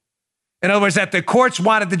unusual. In other words, that the courts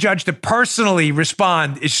wanted the judge to personally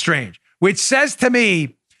respond is strange, which says to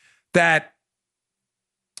me that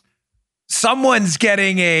someone's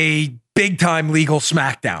getting a big-time legal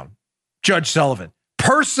smackdown. Judge Sullivan,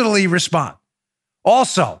 personally respond.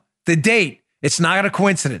 Also, the date, it's not a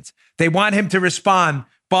coincidence. They want him to respond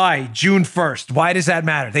by June 1st. Why does that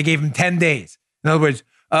matter? They gave him 10 days. In other words,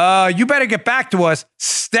 you better get back to us,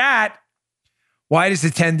 stat. Why does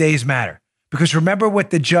the 10 days matter? Because remember what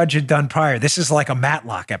the judge had done prior. This is like a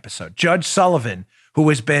Matlock episode. Judge Sullivan, who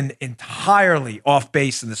has been entirely off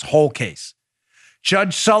base in this whole case.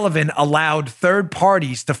 Judge Sullivan allowed third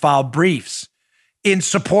parties to file briefs in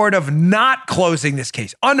support of not closing this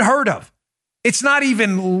case. Unheard of. It's not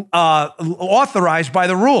even authorized by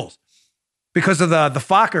the rules. because of the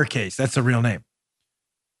Fokker case. That's the real name.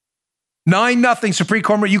 9-0 Supreme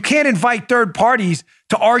Court. You can't invite third parties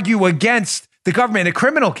to argue against the government in a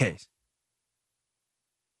criminal case.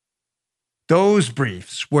 Those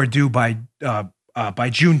briefs were due by June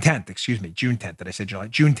 10th. Excuse me, June 10th. Did I say July?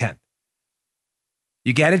 June 10th.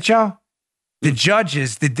 You get it, Joe? The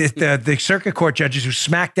judges, the circuit court judges who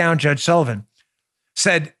smacked down Judge Sullivan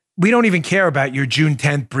said, we don't even care about your June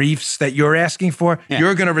 10th briefs that you're asking for. Yeah.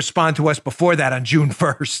 You're going to respond to us before that on June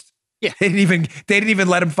 1st. Yeah. They didn't even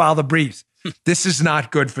let him file the briefs. This is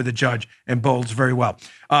not good for the judge and bodes very well.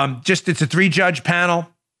 It's a 3-judge panel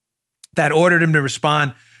that ordered him to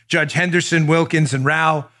respond. Judge Henderson, Wilkins, and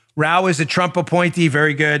Rao. Rao is a Trump appointee,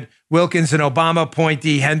 very good. Wilkins, an Obama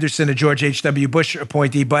appointee. Henderson, a George H.W. Bush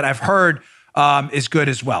appointee, but I've heard is good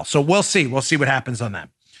as well. So we'll see. We'll see what happens on that.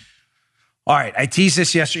 All right, I teased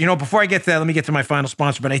this yesterday. Before I get to that, let me get to my final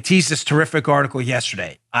sponsor, but I teased this terrific article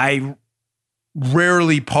yesterday. I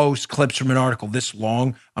rarely post clips from an article this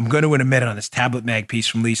long. I'm going to in a minute on this Tablet Mag piece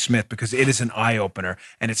from Lee Smith because it is an eye-opener,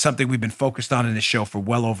 and it's something we've been focused on in this show for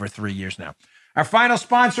well over 3 years now. Our final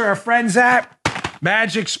sponsor, our friends at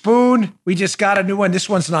Magic Spoon. We just got a new one. This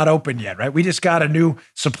one's not open yet, right? We just got a new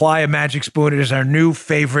supply of Magic Spoon. It is our new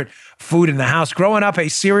favorite food in the house. Growing up,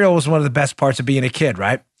 cereal was one of the best parts of being a kid,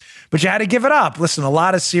 right? But you had to give it up. Listen, a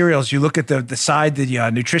lot of cereals, you look at the side, the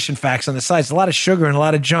nutrition facts on the sides, a lot of sugar and a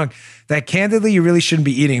lot of junk that candidly you really shouldn't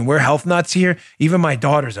be eating. We're health nuts here. Even my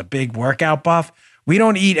daughter's a big workout buff. We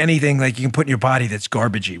don't eat anything like you can put in your body that's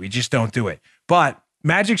garbagey. We just don't do it. But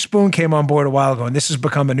Magic Spoon came on board a while ago, and this has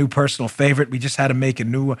become a new personal favorite. We just had to make a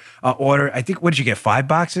new order. I think, what did you get, 5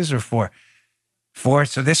 boxes or 4? 4.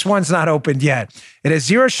 So this one's not opened yet. It has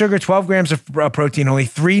 0 sugar, 12 grams of protein, only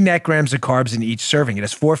 3 net grams of carbs in each serving. It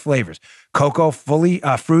has 4 flavors: cocoa, fully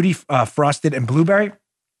fruity, frosted, and blueberry.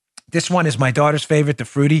 This one is my daughter's favorite, the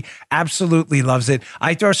fruity. Absolutely loves it.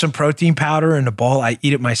 I throw some protein powder in a bowl. I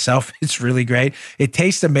eat it myself. It's really great. It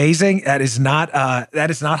tastes amazing. That is not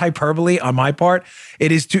hyperbole on my part.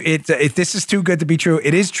 If this is too good to be true,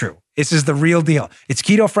 it is true. This is the real deal. It's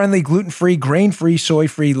keto-friendly, gluten-free, grain-free,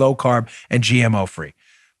 soy-free, low-carb, and GMO-free.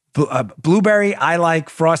 Blueberry, I like.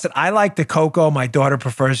 Frosted, I like the cocoa. My daughter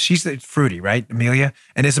prefers. She's the fruity, right, Amelia?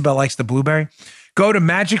 And Isabel likes the blueberry. Go to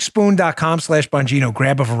magicspoon.com/Bongino.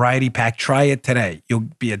 Grab a variety pack. Try it today. You'll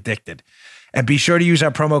be addicted. And be sure to use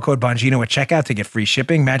our promo code Bongino at checkout to get free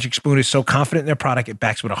shipping. Magic Spoon is so confident in their product, it's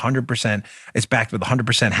backed with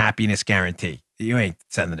 100% happiness guarantee. You ain't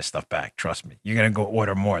sending this stuff back. Trust me. You're going to go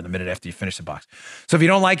order more the minute after you finish the box. So if you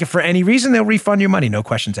don't like it for any reason, they'll refund your money. No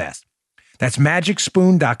questions asked. That's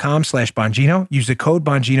magicspoon.com/Bongino. Use the code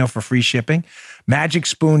Bongino for free shipping.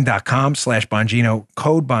 Magicspoon.com/Bongino.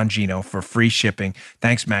 Code Bongino for free shipping.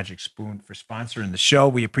 Thanks, Magic Spoon, for sponsoring the show.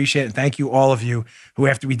 We appreciate it. And thank you, all of you who,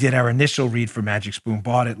 after we did our initial read for Magic Spoon,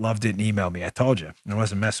 bought it, loved it, and emailed me. I told you. I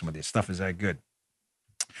wasn't messing with you. Stuff is that good.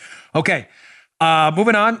 Okay.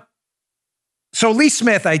 Moving on. So Lee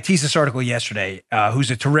Smith, I teased this article yesterday, who's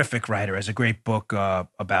a terrific writer, has a great book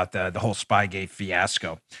about the whole Spygate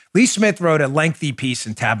fiasco. Lee Smith wrote a lengthy piece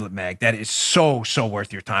in Tablet Mag that is so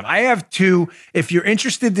worth your time. I have 2. If you're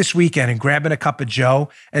interested this weekend in grabbing a cup of Joe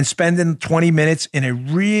and spending 20 minutes in a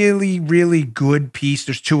really, really good piece,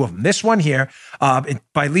 there's 2 of them. This one here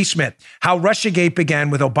by Lee Smith, How Russiagate Began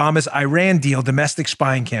with Obama's Iran Deal Domestic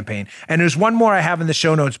Spying Campaign. And there's one more I have in the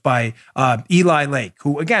show notes by Eli Lake,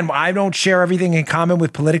 who, again, I don't share everything in common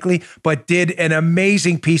with politically, but did an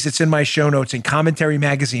amazing piece that's in my show notes in Commentary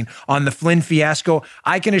Magazine on the Flynn fiasco.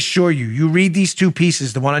 I can assure you, you read these 2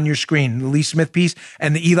 pieces, the one on your screen, the Lee Smith piece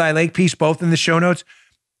and the Eli Lake piece, both in the show notes,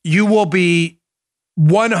 you will be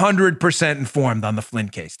 100% informed on the Flynn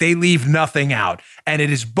case. They leave nothing out, and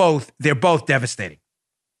they're both devastating.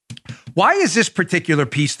 Why is this particular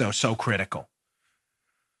piece, though, so critical?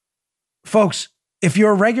 Folks, if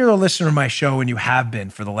you're a regular listener to my show, and you have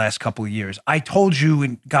been for the last couple of years, I told you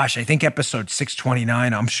in, I think episode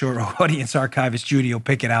 629, I'm sure audience archivist Judy will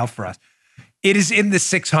pick it out for us. It is in the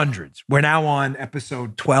 600s. We're now on episode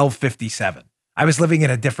 1257. I was living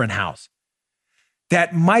in a different house.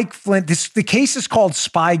 That Mike Flynn, the case is called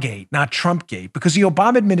Spygate, not Trumpgate, because the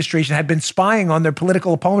Obama administration had been spying on their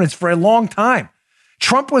political opponents for a long time.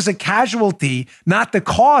 Trump was a casualty, not the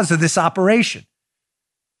cause of this operation.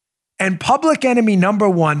 And public enemy number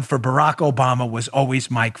 1 for Barack Obama was always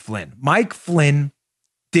Mike Flynn. Mike Flynn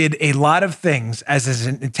did a lot of things as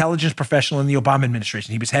an intelligence professional in the Obama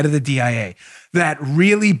administration. He was head of the DIA that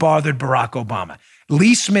really bothered Barack Obama.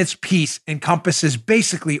 Lee Smith's piece encompasses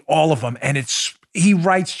basically all of them, and he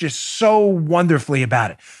writes just so wonderfully about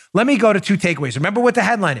it. Let me go to 2 takeaways. Remember what the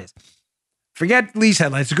headline is. Forget Lee's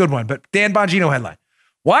headline. It's a good one, but Dan Bongino headline.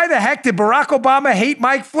 Why the heck did Barack Obama hate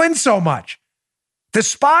Mike Flynn so much? To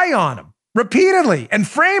spy on him repeatedly and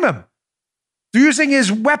frame him using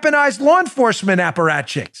his weaponized law enforcement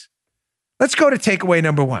apparatchiks. Let's go to takeaway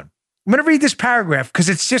number one. I'm going to read this paragraph because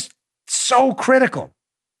it's just so critical.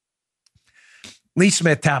 Lee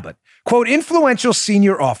Smith Tablet. Quote, influential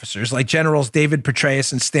senior officers like Generals David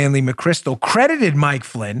Petraeus and Stanley McChrystal credited Mike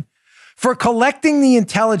Flynn for collecting the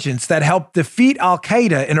intelligence that helped defeat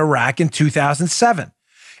al-Qaeda in Iraq in 2007.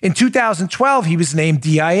 In 2012, he was named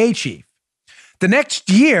DIA chief. The next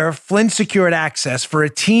year, Flynn secured access for a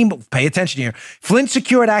team, pay attention here, Flynn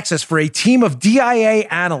secured access for a team of DIA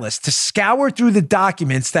analysts to scour through the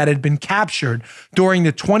documents that had been captured during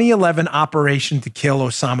the 2011 operation to kill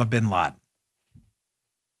Osama bin Laden.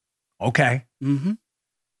 Okay. Mm-hmm.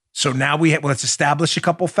 So now let's establish a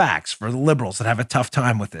couple facts for the liberals that have a tough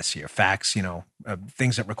time with this here. Facts,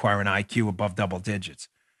 things that require an IQ above double digits.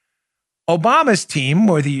 Obama's team,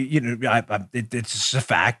 or it's a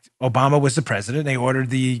fact, Obama was the president. They ordered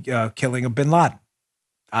the killing of bin Laden.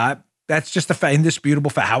 That's just a indisputable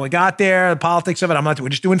fact. How it got there, the politics of it, we're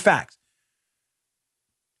just doing facts.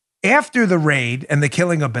 After the raid and the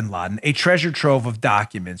killing of bin Laden, a treasure trove of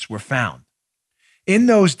documents were found. In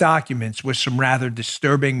those documents was some rather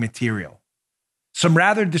disturbing material. Some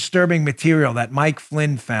rather disturbing material that Mike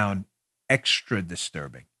Flynn found extra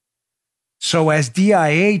disturbing. So as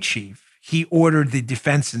DIA chief, he ordered the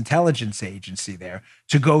Defense Intelligence Agency there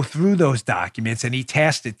to go through those documents, and he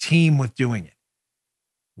tasked a team with doing it.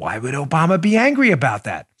 Why would Obama be angry about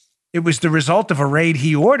that? It was the result of a raid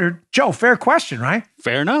he ordered. Joe, fair question, right?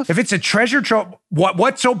 Fair enough. If it's a treasure trove,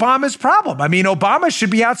 what's Obama's problem? Obama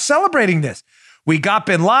should be out celebrating this. We got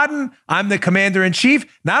bin Laden. I'm the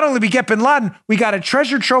commander-in-chief. Not only we get bin Laden, we got a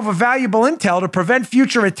treasure trove of valuable intel to prevent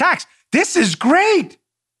future attacks. This is great.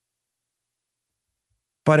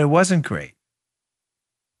 But it wasn't great.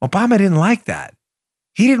 Obama didn't like that.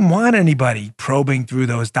 He didn't want anybody probing through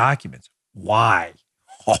those documents. Why?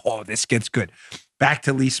 Oh, this gets good. Back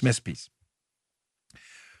to Lee Smith's piece.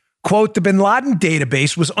 Quote, the bin Laden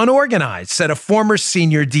database was unorganized, said a former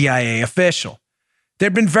senior DIA official.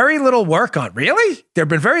 There'd been very little work on it. Really? There'd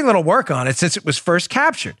been very little work on it since it was first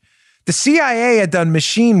captured. The CIA had done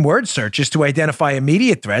machine word searches to identify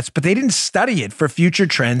immediate threats, but they didn't study it for future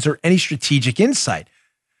trends or any strategic insight.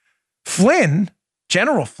 Flynn,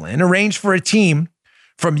 General Flynn, arranged for a team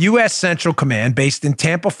from U.S. Central Command based in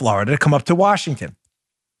Tampa, Florida, to come up to Washington.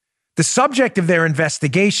 The subject of their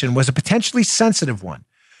investigation was a potentially sensitive one.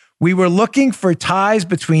 We were looking for ties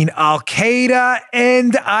between al-Qaeda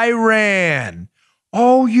and Iran.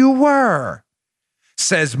 Oh, you were,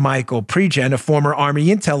 says Michael Pregen, a former Army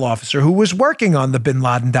intel officer who was working on the bin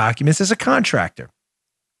Laden documents as a contractor.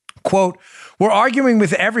 Quote, we're arguing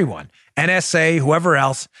with everyone, NSA, whoever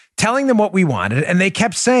else, telling them what we wanted, and they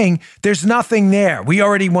kept saying, there's nothing there. We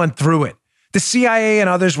already went through it. The CIA and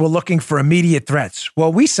others were looking for immediate threats.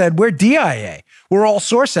 Well, we said, we're DIA. We're all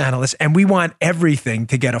source analysts, and we want everything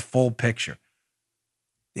to get a full picture.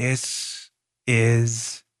 This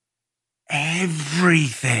is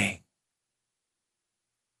everything.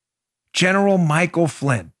 General Michael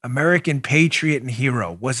Flynn, American patriot and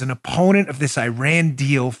hero, was an opponent of this Iran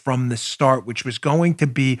deal from the start, which was going to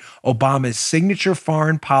be Obama's signature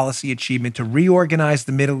foreign policy achievement to reorganize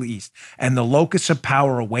the Middle East and the locus of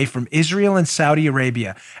power away from Israel and Saudi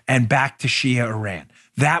Arabia and back to Shia Iran.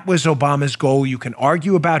 That was Obama's goal. You can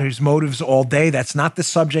argue about his motives all day. That's not the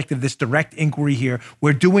subject of this direct inquiry here.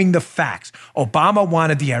 We're doing the facts. Obama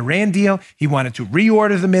wanted the Iran deal. He wanted to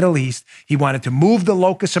reorder the Middle East. He wanted to move the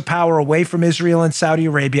locus of power away from Israel and Saudi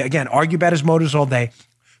Arabia. Again, argue about his motives all day.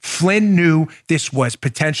 Flynn knew this was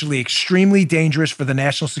potentially extremely dangerous for the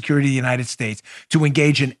national security of the United States to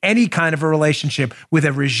engage in any kind of a relationship with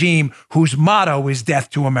a regime whose motto is death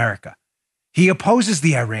to America. He opposes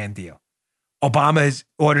the Iran deal. Obama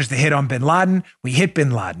orders the hit on bin Laden. We hit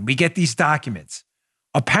bin Laden. We get these documents.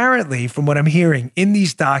 Apparently, from what I'm hearing, in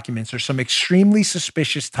these documents are some extremely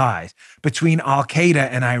suspicious ties between al-Qaeda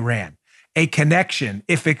and Iran. A connection,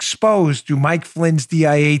 if exposed to Mike Flynn's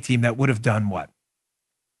DIA team, that would have done what?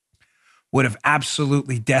 Would have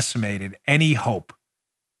absolutely decimated any hope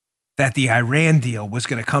that the Iran deal was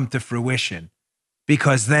going to come to fruition,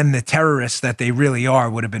 because then the terrorists that they really are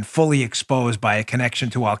would have been fully exposed by a connection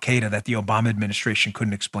to al-Qaeda that the Obama administration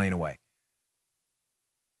couldn't explain away.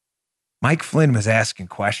 Mike Flynn was asking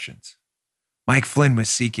questions. Mike Flynn was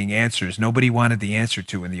seeking answers nobody wanted the answer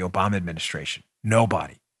to in the Obama administration.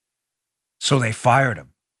 Nobody. So they fired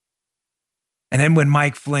him. And then when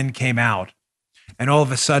Mike Flynn came out and all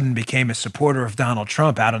of a sudden became a supporter of Donald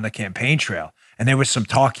Trump out on the campaign trail, and there was some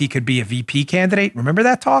talk he could be a VP candidate. Remember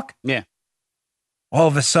that talk? Yeah. All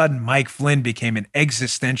of a sudden, Mike Flynn became an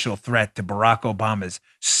existential threat to Barack Obama's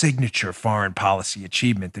signature foreign policy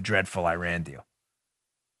achievement, the dreadful Iran deal.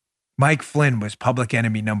 Mike Flynn was public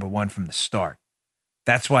enemy number one from the start.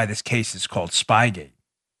 That's why this case is called Spygate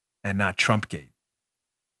and not Trumpgate.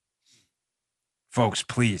 Folks,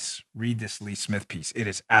 please read this Lee Smith piece. It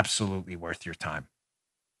is absolutely worth your time.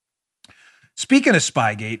 Speaking of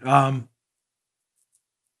Spygate,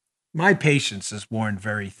 my patience is worn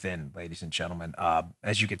very thin, ladies and gentlemen,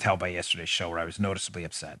 as you could tell by yesterday's show where I was noticeably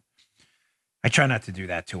upset. I try not to do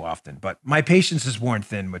that too often, but my patience is worn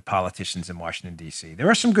thin with politicians in Washington, D.C. There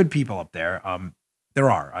are some good people up there.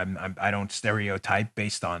 There are. I don't stereotype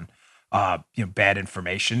based on bad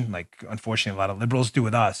information, like unfortunately a lot of liberals do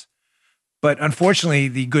with us. But unfortunately,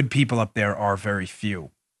 the good people up there are very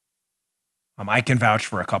few. I can vouch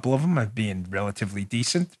for a couple of them as being relatively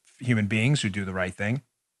decent human beings who do the right thing.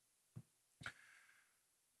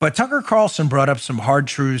 But Tucker Carlson brought up some hard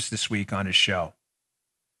truths this week on his show.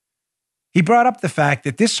 He brought up the fact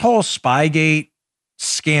that this whole Spygate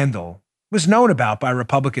scandal was known about by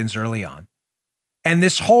Republicans early on. And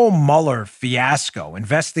this whole Mueller fiasco,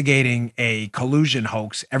 investigating a collusion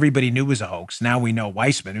hoax everybody knew was a hoax. Now we know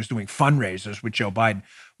Weissman, who's doing fundraisers with Joe Biden.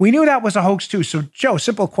 We knew that was a hoax too. So, Joe,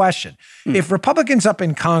 simple question. If Republicans up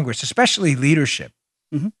in Congress, especially leadership,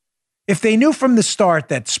 if they knew from the start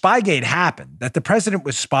that Spygate happened, that the president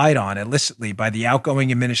was spied on illicitly by the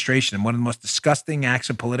outgoing administration in one of the most disgusting acts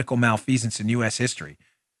of political malfeasance in U.S. history,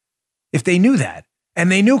 if they knew that,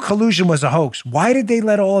 and they knew collusion was a hoax, why did they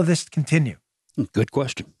let all of this continue? Good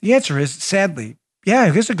question. The answer is, sadly, yeah,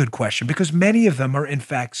 it is a good question, because many of them are, in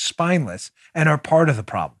fact, spineless and are part of the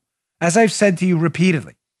problem. As I've said to you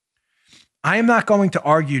repeatedly, I am not going to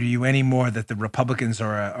argue to you anymore that the Republicans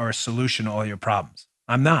are a solution to all your problems.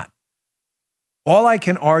 I'm not. All I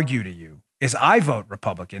can argue to you is I vote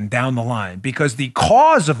Republican down the line because the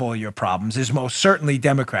cause of all your problems is most certainly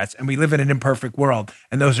Democrats, and we live in an imperfect world,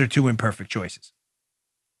 and those are two imperfect choices.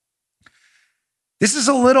 This is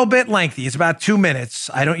a little bit lengthy. It's about 2 minutes.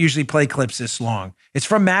 I don't usually play clips this long. It's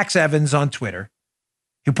from Max Evans on Twitter,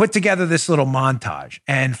 who put together this little montage.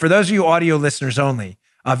 And for those of you audio listeners only,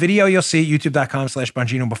 video you'll see at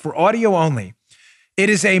youtube.com/Bongino, but for audio only, it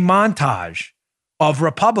is a montage of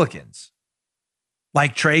Republicans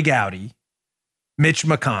like Trey Gowdy, Mitch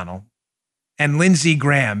McConnell, and Lindsey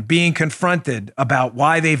Graham being confronted about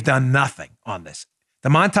why they've done nothing on this. The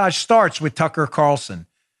montage starts with Tucker Carlson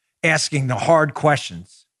asking the hard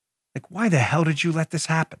questions. Like, why the hell did you let this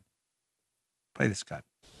happen? Play this cut.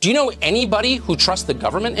 Do you know anybody who trusts the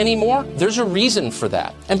government anymore? There's a reason for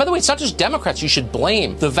that. And by the way, it's not just Democrats you should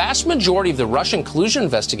blame. The vast majority of the Russian collusion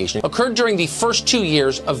investigation occurred during the first 2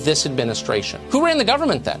 years of this administration. Who ran the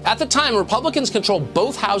government then? At the time, Republicans controlled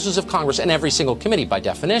both houses of Congress and every single committee by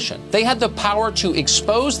definition. They had the power to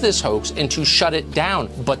expose this hoax and to shut it down,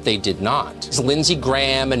 but they did not. It's Lindsey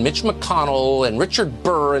Graham and Mitch McConnell and Richard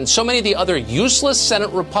Burr and so many of the other useless Senate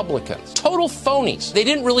Republicans. Total phonies. They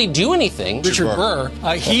didn't really do anything. Richard Burr,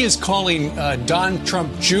 he is calling Don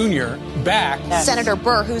Trump Jr. back. Senator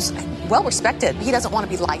Burr, who's well respected, he doesn't want to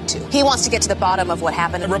be lied to. He wants to get to the bottom of what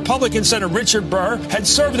happened. Republican Senator Richard Burr had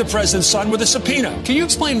served the president's son with a subpoena. Can you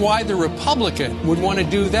explain why the Republican would want to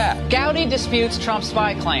do that? Gowdy disputes Trump's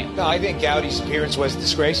spy claim. No, I think Gowdy's appearance was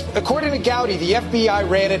disgraceful. According to Gowdy, the FBI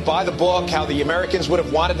ran it by the book, how the Americans would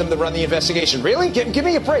have wanted them to run the investigation. Really? Give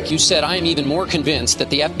me a break. You said I am even more convinced that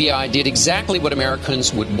the FBI did exactly what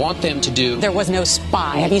Americans would want them to do. There was no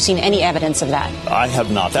spy. Have you seen any evidence of that? I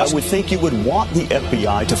have not. I would think you would want the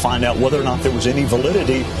FBI to find out whether or not there was any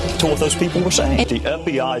validity to what those people were saying. The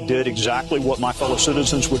FBI did exactly what my fellow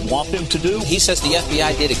citizens would want them to do. He says the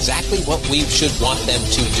FBI did exactly what we should want them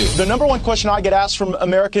to do. The number one question I get asked from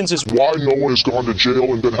Americans is why no one has gone to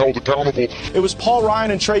jail and been held accountable. It was Paul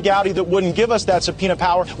Ryan and Trey Gowdy that wouldn't give us that subpoena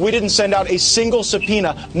power. We didn't send out a single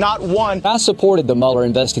subpoena, not one. I supported the Mueller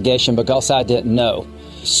investigation because I didn't know.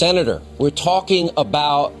 Senator, we're talking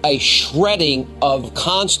about a shredding of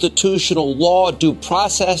constitutional law due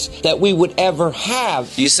process that we would ever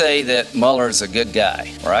have. You say that Mueller's a good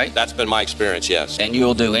guy, right? That's been my experience, yes. And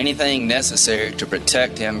you'll do anything necessary to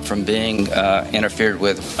protect him from being interfered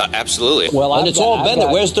with? Absolutely. Well, and it's all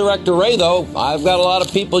Bennett. Where's Director Ray, though? I've got a lot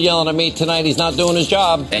of people yelling at me tonight he's not doing his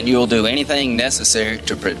job. And you'll do anything necessary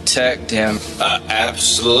to protect him?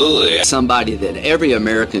 Absolutely. Somebody that every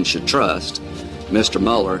American should trust. Mr.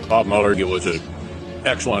 Mueller. Bob Mueller, it was an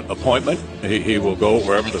excellent appointment. He will go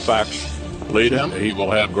wherever the facts lead him. He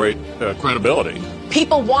will have great credibility.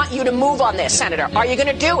 People want you to move on this, Senator. Are you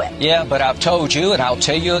going to do it? Yeah, but I've told you, and I'll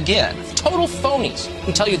tell you again. Total phonies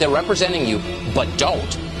who tell you they're representing you, but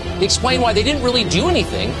don't. explain why they didn't really do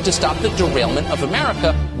anything to stop the derailment of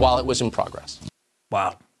America while it was in progress.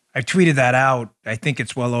 Wow. I tweeted that out. I think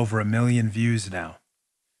it's well over 1 million views now.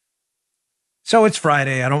 So it's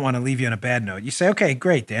Friday. I don't want to leave you on a bad note. You say, okay,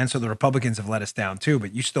 great, Dan. So the Republicans have let us down too,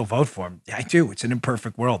 but you still vote for them. Yeah, I do. It's an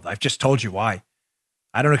imperfect world. I've just told you why.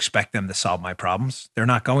 I don't expect them to solve my problems. They're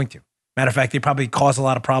not going to. Matter of fact, they probably cause a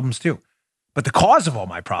lot of problems too. But the cause of all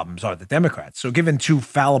my problems are the Democrats. So given two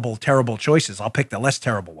fallible, terrible choices, I'll pick the less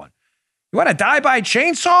terrible one. You want to die by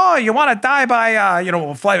chainsaw? Or you want to die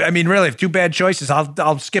by, flight? I mean, really, if two bad choices,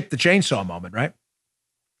 I'll skip the chainsaw moment, right?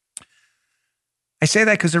 I say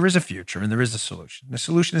that because there is a future and there is a solution. The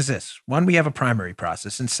solution is this. One, we have a primary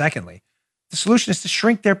process. And secondly, the solution is to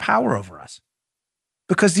shrink their power over us.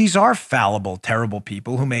 Because these are fallible, terrible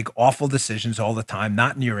people who make awful decisions all the time,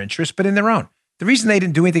 not in your interest, but in their own. The reason they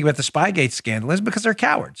didn't do anything about the Spygate scandal is because they're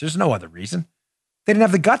cowards. There's no other reason. They didn't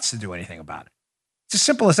have the guts to do anything about it. It's as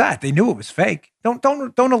simple as that. They knew it was fake. Don't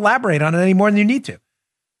elaborate on it any more than you need to.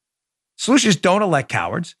 Solution is don't elect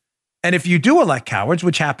cowards. And if you do elect cowards,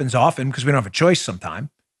 which happens often because we don't have a choice sometime,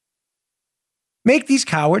 make these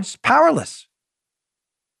cowards powerless.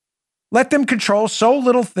 Let them control so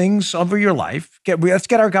little things over your life. Let's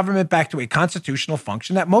get our government back to a constitutional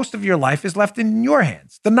function that most of your life is left in your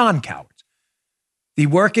hands, the non-cowards. The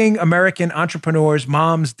working American entrepreneurs,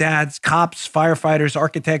 moms, dads, cops, firefighters,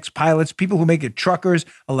 architects, pilots, people who make it, truckers,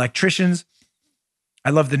 electricians. I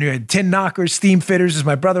love the new tin knockers, steam fitters, as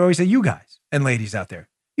my brother always said, you guys and ladies out there,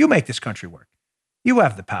 you make this country work. You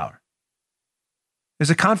have the power. There's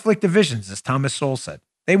a conflict of visions, as Thomas Sowell said.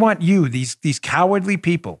 They want you, these cowardly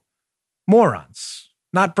people, morons,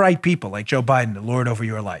 not bright people like Joe Biden, to lord over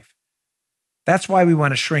your life. That's why we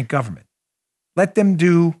want to shrink government. Let them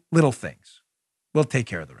do little things. We'll take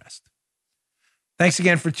care of the rest. Thanks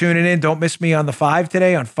again for tuning in. Don't miss me on the 5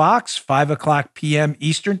 today on Fox, 5:00 p.m.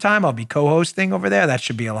 Eastern time. I'll be co-hosting over there. That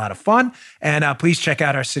should be a lot of fun. And please check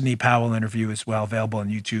out our Sidney Powell interview as well, available on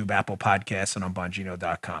YouTube, Apple Podcasts, and on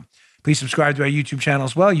Bongino.com. Please subscribe to our YouTube channel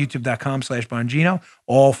as well, youtube.com/Bongino.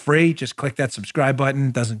 All free. Just click that subscribe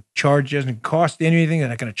button. Doesn't cost anything. They're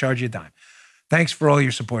not going to charge you a dime. Thanks for all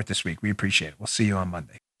your support this week. We appreciate it. We'll see you on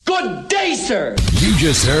Monday. Good day, sir. You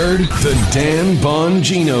just heard the Dan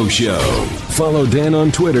Bongino Show. Follow Dan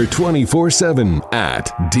on Twitter 24/7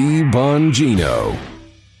 @DBongino.